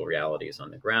empirical realities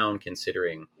on the ground,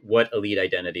 considering what elite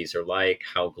identities are like,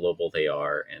 how global they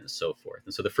are, and so forth.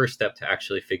 And so the first step to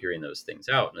actually figuring those things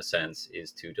out, in a sense,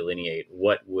 is to delineate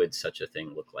what would such a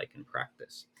thing look like in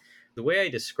practice. The way I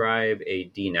describe a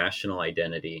denational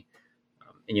identity,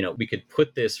 and we could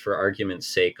put this for argument's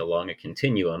sake along a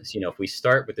continuum. So, if we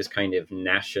start with this kind of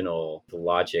national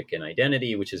logic and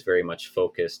identity, which is very much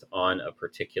focused on a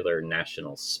particular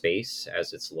national space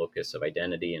as its locus of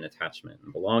identity and attachment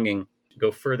and belonging, go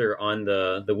further on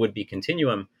the would-be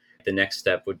continuum, the next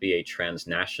step would be a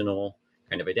transnational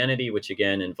kind of identity, which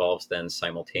again involves then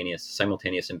simultaneous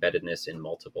embeddedness in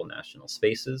multiple national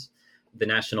spaces. The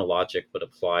national logic, but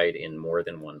applied in more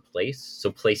than one place.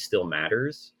 So place still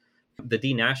matters. The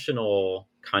denational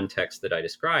context that I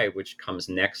describe, which comes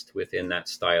next within that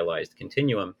stylized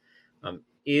continuum,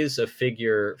 is a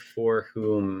figure for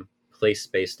whom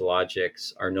place-based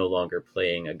logics are no longer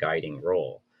playing a guiding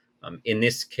role. In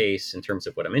this case, in terms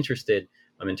of what I'm interested,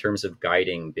 in terms of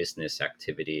guiding business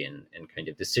activity and kind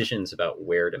of decisions about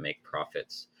where to make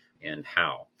profits and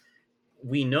how.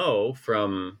 We know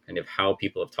from kind of how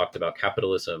people have talked about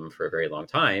capitalism for a very long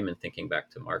time, and thinking back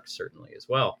to Marx certainly as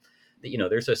well, that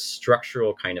there's a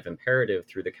structural kind of imperative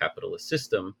through the capitalist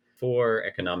system for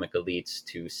economic elites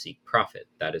to seek profit.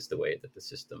 That is the way that the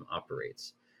system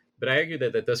operates. But I argue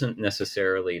that that doesn't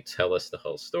necessarily tell us the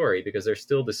whole story, because there's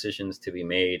still decisions to be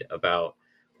made about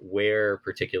where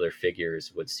particular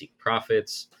figures would seek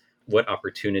profits, what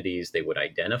opportunities they would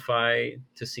identify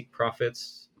to seek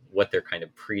profits, what they're kind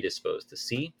of predisposed to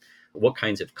see, what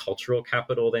kinds of cultural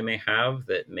capital they may have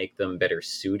that make them better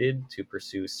suited to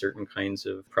pursue certain kinds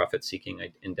of profit-seeking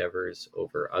endeavors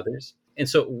over others. And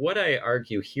so what I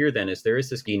argue here then is there is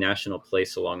this denational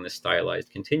place along this stylized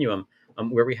continuum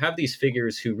where we have these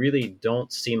figures who really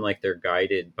don't seem like they're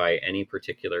guided by any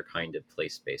particular kind of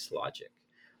place-based logic.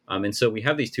 And so we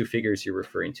have these two figures you're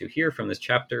referring to here from this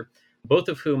chapter, both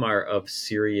of whom are of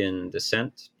Syrian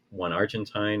descent, one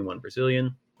Argentine, one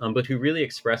Brazilian, but who really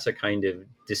express a kind of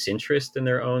disinterest in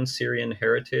their own Syrian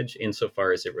heritage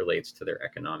insofar as it relates to their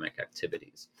economic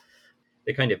activities.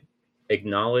 They kind of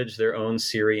acknowledge their own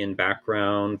Syrian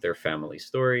background, their family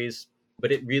stories,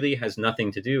 but it really has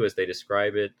nothing to do, as they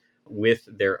describe it, with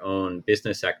their own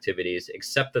business activities,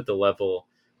 except at the level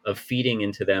of feeding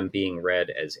into them being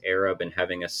read as Arab and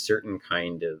having a certain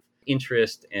kind of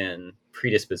interest and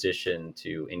predisposition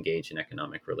to engage in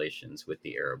economic relations with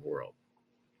the Arab world.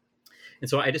 And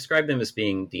so I describe them as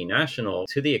being denational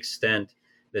to the extent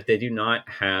that they do not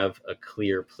have a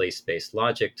clear place-based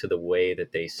logic to the way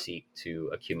that they seek to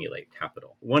accumulate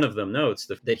capital. One of them notes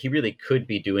that he really could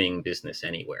be doing business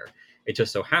anywhere. It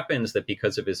just so happens that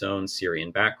because of his own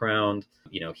Syrian background,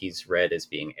 he's read as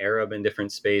being Arab in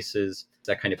different spaces.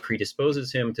 That kind of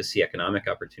predisposes him to see economic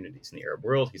opportunities in the Arab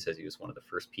world. He says he was one of the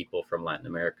first people from Latin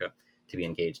America to be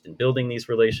engaged in building these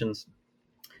relations.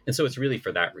 And so it's really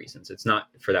for that reason. It's not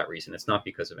for that reason. It's not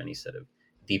because of any set of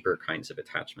deeper kinds of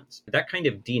attachments. That kind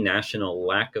of denational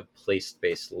lack of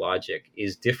place-based logic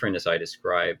is different, as I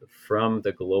describe, from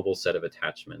the global set of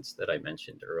attachments that I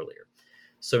mentioned earlier.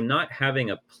 So not having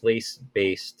a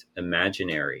place-based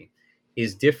imaginary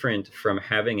is different from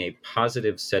having a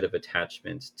positive set of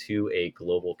attachments to a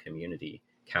global community,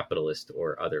 capitalist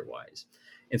or otherwise.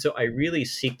 And so I really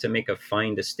seek to make a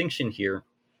fine distinction here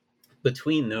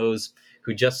between those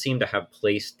who just seem to have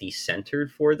place decentered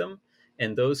for them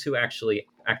and those who actually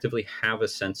actively have a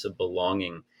sense of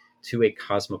belonging to a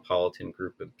cosmopolitan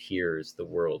group of peers the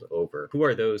world over. Who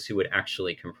are those who would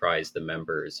actually comprise the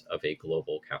members of a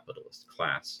global capitalist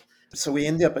class? So we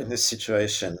end up in this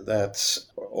situation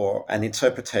or an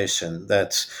interpretation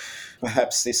that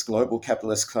perhaps this global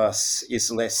capitalist class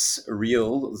is less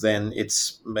real than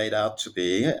it's made out to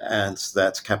be, and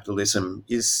that capitalism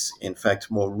is in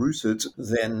fact more rooted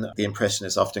than the impression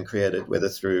is often created, whether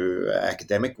through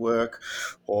academic work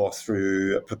or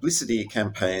through publicity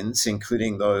campaigns,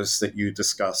 including those that you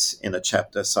discuss in a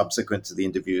chapter subsequent to the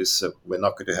interviews that we're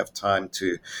not going to have time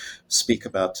to speak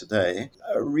about today.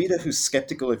 A reader who's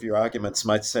skeptical of your arguments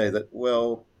might say that,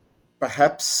 well,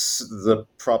 perhaps the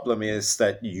problem is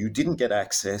that you didn't get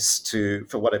access to,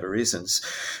 for whatever reasons,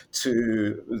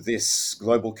 to this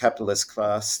global capitalist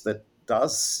class that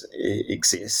does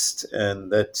exist,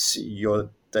 and that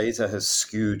your data has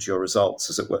skewed your results,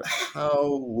 as it were.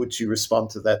 How would you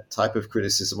respond to that type of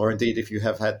criticism? Or indeed, if you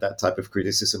have had that type of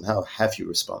criticism, how have you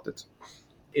responded?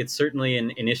 It's certainly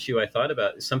an issue I thought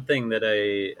about. Something that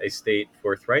I state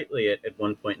forthrightly at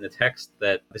one point in the text,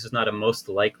 that this is not a most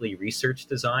likely research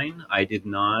design. I did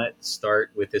not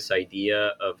start with this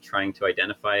idea of trying to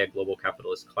identify a global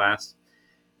capitalist class.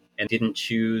 and didn't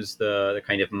choose the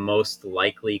kind of most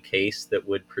likely case that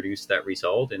would produce that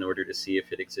result in order to see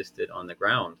if it existed on the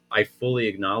ground. I fully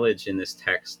acknowledge in this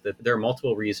text that there are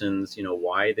multiple reasons,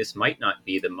 why this might not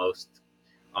be the most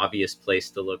obvious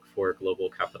place to look for global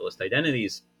capitalist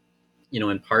identities,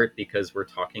 in part because we're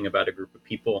talking about a group of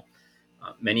people,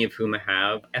 many of whom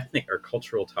have ethnic or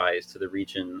cultural ties to the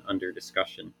region under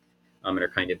discussion, and are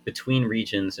kind of between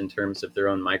regions in terms of their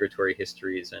own migratory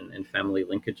histories and family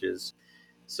linkages.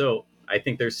 So I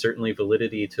think there's certainly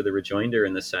validity to the rejoinder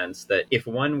in the sense that if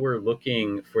one were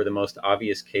looking for the most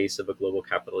obvious case of a global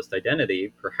capitalist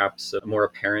identity, perhaps a more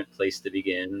apparent place to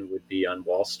begin would be on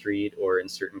Wall Street or in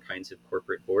certain kinds of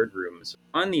corporate boardrooms.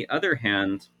 On the other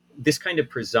hand, this kind of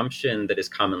presumption that is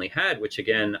commonly had, which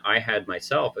again, I had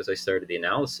myself as I started the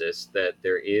analysis, that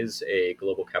there is a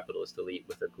global capitalist elite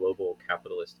with a global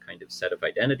capitalist kind of set of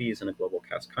identities and a global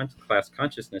class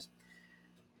consciousness,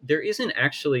 there isn't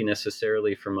actually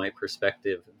necessarily, from my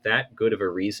perspective, that good of a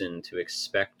reason to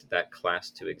expect that class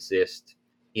to exist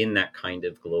in that kind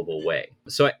of global way.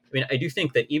 So, I do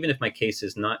think that even if my case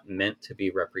is not meant to be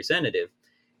representative,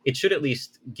 it should at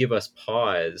least give us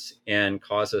pause and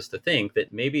cause us to think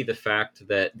that maybe the fact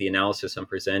that the analysis I'm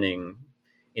presenting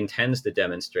intends to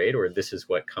demonstrate, or this is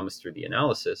what comes through the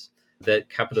analysis, that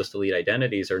capitalist elite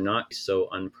identities are not so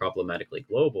unproblematically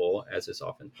global as is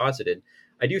often posited.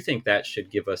 I do think that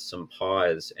should give us some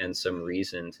pause and some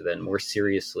reason to then more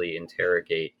seriously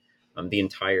interrogate the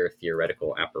entire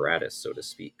theoretical apparatus, so to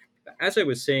speak. As I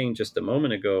was saying just a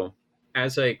moment ago,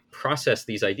 as I processed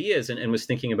these ideas and was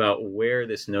thinking about where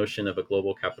this notion of a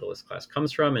global capitalist class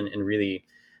comes from and really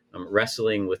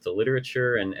wrestling with the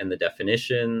literature and the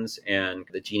definitions and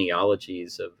the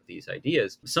genealogies of these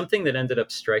ideas, something that ended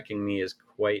up striking me as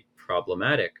quite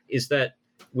problematic is that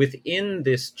within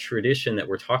this tradition that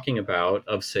we're talking about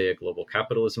of, say, a global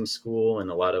capitalism school and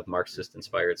a lot of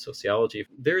Marxist-inspired sociology,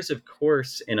 there's, of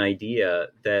course, an idea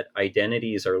that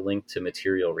identities are linked to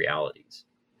material realities.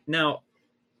 Now,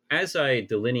 as I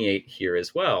delineate here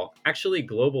as well, actually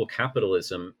global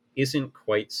capitalism isn't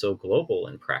quite so global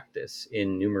in practice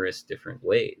in numerous different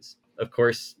ways. Of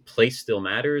course, place still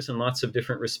matters in lots of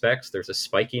different respects. There's a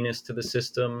spikiness to the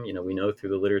system. We know through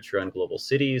the literature on global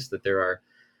cities that there are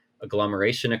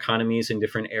agglomeration economies in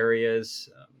different areas,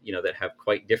 that have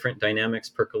quite different dynamics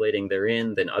percolating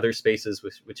therein than other spaces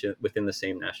which within the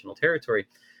same national territory.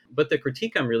 But the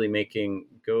critique I'm really making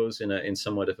goes in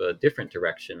somewhat of a different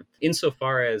direction,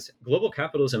 insofar as global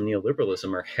capitalism and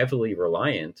neoliberalism are heavily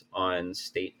reliant on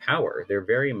state power. They're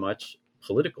very much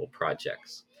political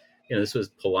projects. This was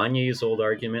Polanyi's old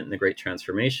argument in The Great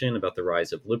Transformation about the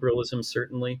rise of liberalism,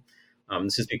 certainly.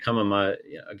 This has become,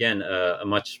 a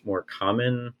much more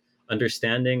common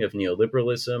understanding of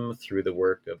neoliberalism through the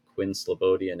work of Quinn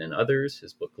Slobodian and others,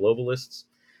 his book Globalists,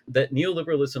 that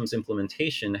neoliberalism's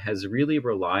implementation has really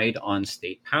relied on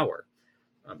state power.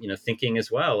 Thinking as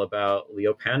well about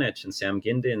Leo Panitch and Sam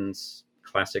Gindin's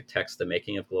classic text, The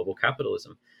Making of Global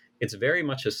Capitalism. It's very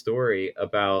much a story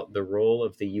about the role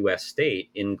of the US state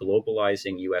in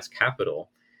globalizing US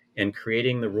capital and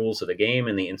creating the rules of the game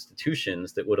and the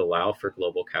institutions that would allow for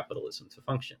global capitalism to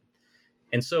function.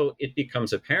 And so it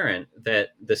becomes apparent that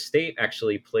the state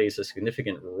actually plays a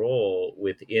significant role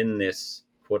within this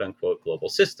quote unquote global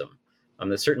system.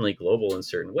 That's certainly global in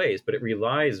certain ways, but it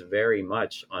relies very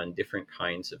much on different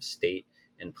kinds of state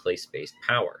and place-based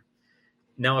power.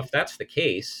 Now, if that's the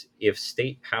case, if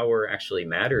state power actually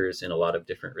matters in a lot of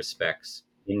different respects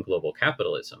in global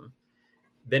capitalism,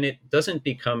 then it doesn't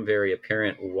become very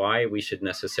apparent why we should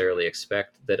necessarily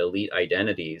expect that elite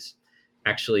identities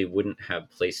actually wouldn't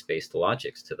have place-based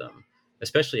logics to them,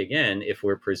 especially, again, if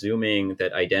we're presuming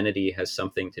that identity has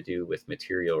something to do with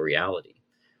material reality.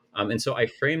 And so I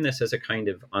frame this as a kind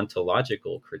of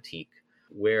ontological critique,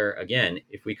 where, again,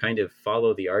 if we kind of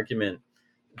follow the argument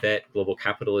that global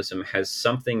capitalism has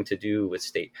something to do with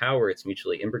state power, it's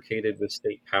mutually imbricated with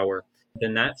state power,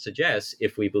 then that suggests,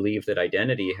 if we believe that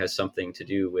identity has something to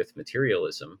do with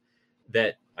materialism,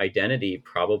 that identity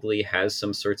probably has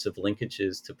some sorts of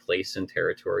linkages to place and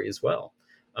territory as well.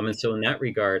 And so in that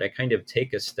regard, I kind of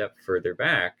take a step further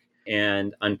back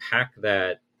and unpack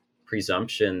that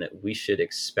presumption that we should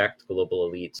expect global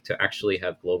elites to actually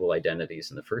have global identities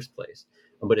in the first place.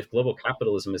 But if global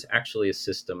capitalism is actually a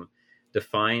system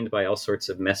defined by all sorts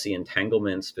of messy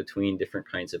entanglements between different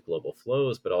kinds of global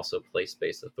flows, but also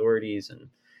place-based authorities and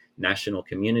national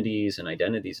communities and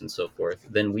identities and so forth,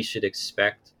 then we should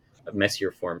expect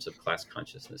messier forms of class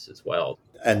consciousness as well.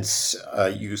 And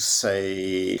you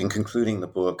say, in concluding the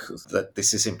book, that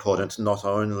this is important, not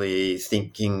only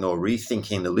thinking or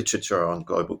rethinking the literature on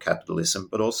global capitalism,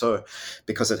 but also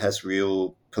because it has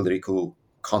real political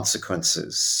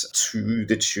consequences. Two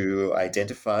that you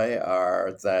identify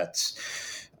are that,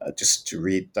 just to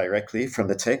read directly from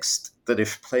the text, that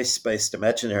if place-based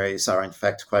imaginaries are in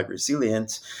fact quite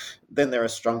resilient, then there are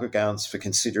stronger grounds for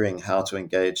considering how to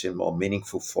engage in more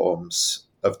meaningful forms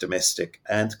of domestic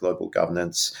and global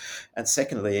governance. And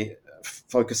secondly,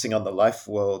 focusing on the life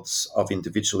worlds of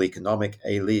individual economic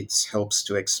elites helps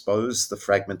to expose the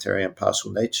fragmentary and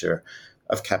partial nature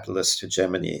of capitalist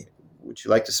hegemony. Would you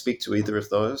like to speak to either of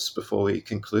those before we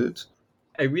conclude?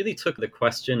 I really took the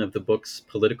question of the book's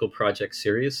political project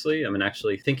seriously. I mean,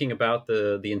 actually thinking about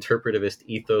the interpretivist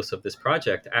ethos of this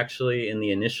project, actually in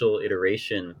the initial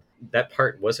iteration, that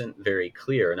part wasn't very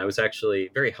clear. And I was actually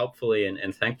very helpfully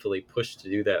and thankfully pushed to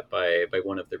do that by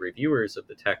one of the reviewers of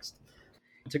the text.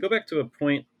 To go back to a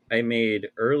point I made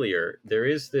earlier, there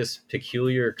is this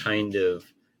peculiar kind of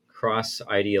cross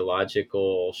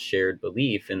ideological shared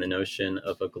belief in the notion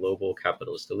of a global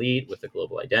capitalist elite with a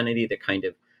global identity that kind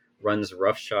of runs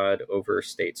roughshod over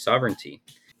state sovereignty.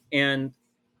 And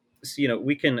so,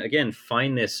 we can again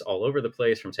find this all over the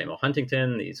place, from Samuel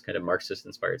Huntington, these kind of Marxist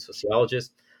inspired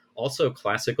sociologists, also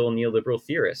classical neoliberal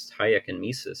theorists, Hayek and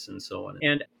Mises, and so on.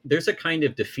 And there's a kind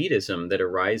of defeatism that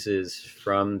arises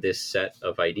from this set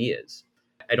of ideas.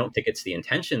 I don't think it's the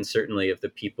intention, certainly, of the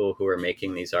people who are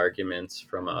making these arguments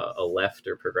from a left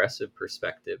or progressive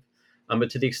perspective. But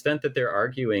to the extent that they're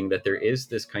arguing that there is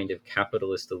this kind of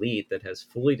capitalist elite that has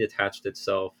fully detached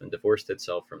itself and divorced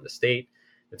itself from the state,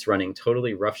 that's running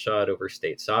totally roughshod over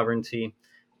state sovereignty,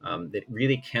 that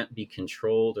really can't be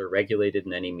controlled or regulated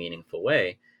in any meaningful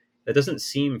way, that doesn't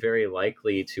seem very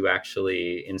likely to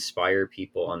actually inspire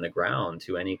people on the ground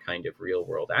to any kind of real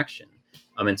world action.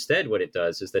 Instead, what it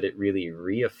does is that it really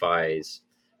reifies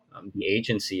the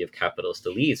agency of capitalist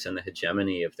elites and the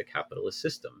hegemony of the capitalist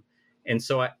system. And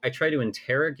so I try to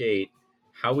interrogate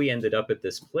how we ended up at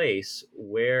this place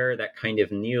where that kind of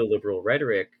neoliberal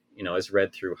rhetoric, is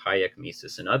read through Hayek,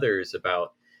 Mises, and others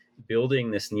about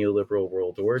building this neoliberal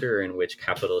world order in which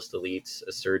capitalist elites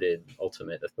asserted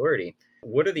ultimate authority.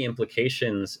 What are the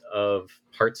implications of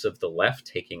parts of the left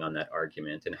taking on that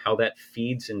argument, and how that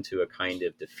feeds into a kind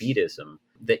of defeatism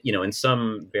that, in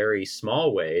some very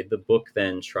small way, the book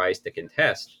then tries to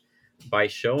contest by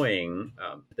showing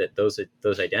that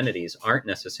those identities aren't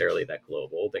necessarily that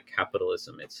global, that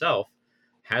capitalism itself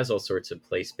has all sorts of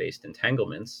place-based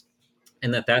entanglements,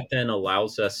 and that then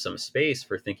allows us some space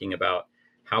for thinking about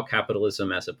how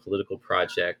capitalism as a political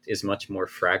project is much more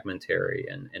fragmentary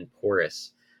and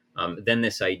porous than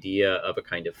this idea of a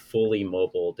kind of fully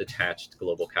mobile, detached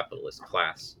global capitalist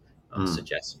class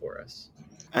suggests for us.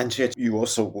 And yet you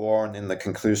also warn in the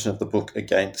conclusion of the book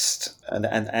against an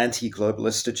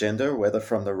anti-globalist agenda, whether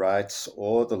from the right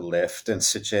or the left, and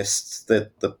suggests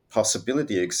that the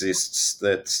possibility exists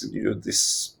that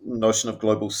this notion of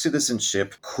global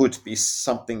citizenship could be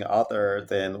something other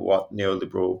than what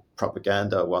neoliberal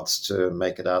propaganda wants to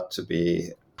make it out to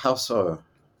be. How so?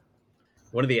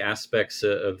 One of the aspects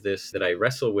of this that I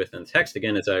wrestle with in text,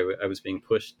 again, as I was being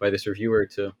pushed by this reviewer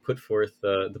to put forth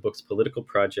the book's political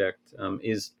project,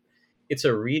 is it's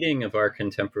a reading of our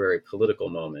contemporary political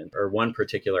moment, or one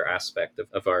particular aspect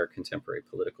of our contemporary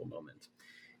political moment.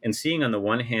 And seeing, on the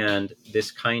one hand, this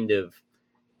kind of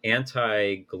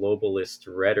anti-globalist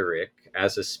rhetoric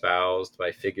as espoused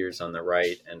by figures on the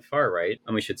right and far right.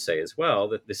 And we should say as well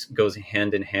that this goes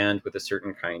hand in hand with a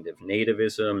certain kind of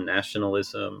nativism,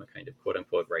 nationalism, a kind of quote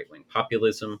unquote right-wing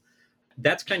populism.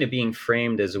 That's kind of being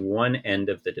framed as one end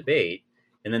of the debate.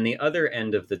 And then the other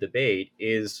end of the debate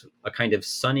is a kind of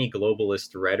sunny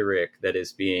globalist rhetoric that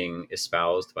is being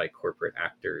espoused by corporate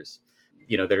actors,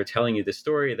 that are telling you the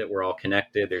story that we're all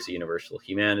connected. There's a universal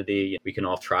humanity. We can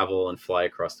all travel and fly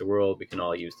across the world. We can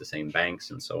all use the same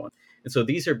banks and so on. And so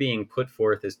these are being put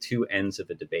forth as two ends of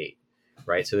a debate,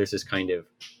 right? So there's this kind of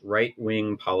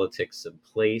right-wing politics of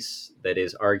place that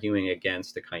is arguing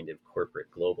against a kind of corporate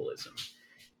globalism.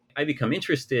 I become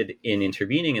interested in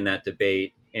intervening in that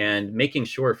debate and making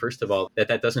sure, first of all,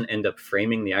 that doesn't end up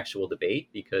framing the actual debate,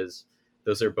 because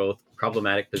those are both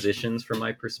problematic positions from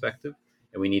my perspective,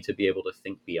 and we need to be able to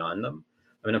think beyond them.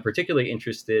 I mean, I'm particularly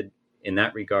interested in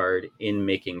that regard in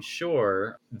making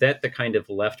sure that the kind of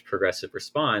left progressive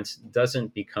response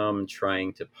doesn't become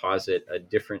trying to posit a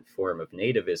different form of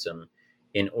nativism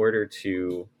in order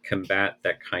to combat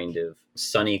that kind of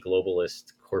sunny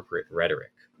globalist corporate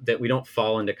rhetoric, that we don't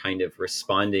fall into kind of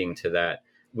responding to that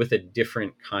with a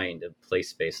different kind of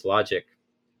place-based logic,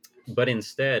 but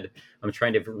instead I'm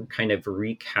trying to kind of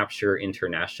recapture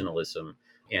internationalism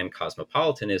and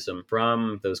cosmopolitanism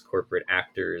from those corporate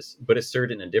actors, but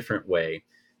assert in a different way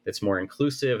that's more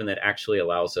inclusive and that actually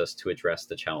allows us to address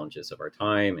the challenges of our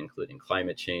time, including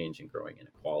climate change and growing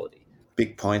inequality.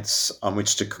 Big points on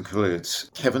which to conclude.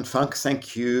 Kevin Funk,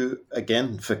 thank you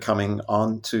again for coming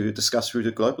on to discuss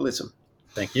Rooted Globalism.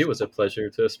 Thank you. It was a pleasure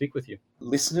to speak with you.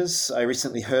 Listeners, I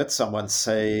recently heard someone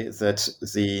say that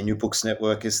the New Books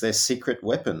Network is their secret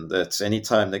weapon, that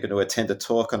anytime they're going to attend a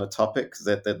talk on a topic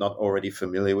that they're not already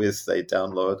familiar with, they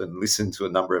download and listen to a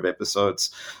number of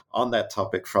episodes on that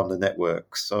topic from the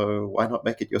network. So why not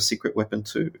make it your secret weapon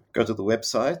too? Go to the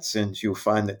website and you'll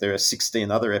find that there are 16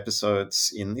 other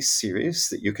episodes in this series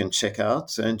that you can check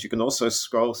out. And you can also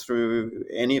scroll through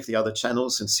any of the other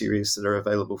channels and series that are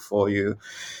available for you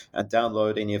and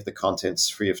download any of the contents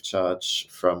free of charge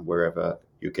from wherever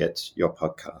you get your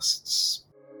podcasts.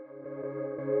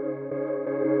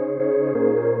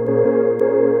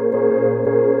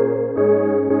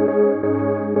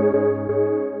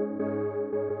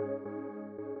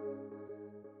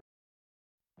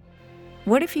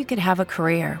 What if you could have a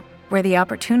career where the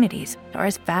opportunities are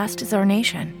as vast as our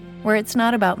nation, where it's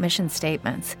not about mission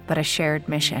statements, but a shared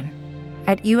mission?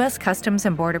 At U.S. Customs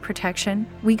and Border Protection,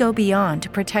 we go beyond to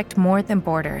protect more than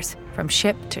borders. From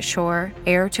ship to shore,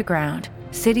 air to ground,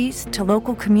 cities to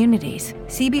local communities,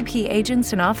 CBP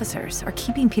agents and officers are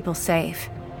keeping people safe.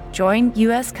 Join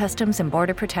U.S. Customs and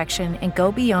Border Protection and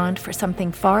go beyond for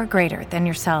something far greater than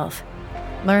yourself.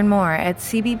 Learn more at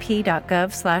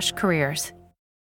cbp.gov/careers.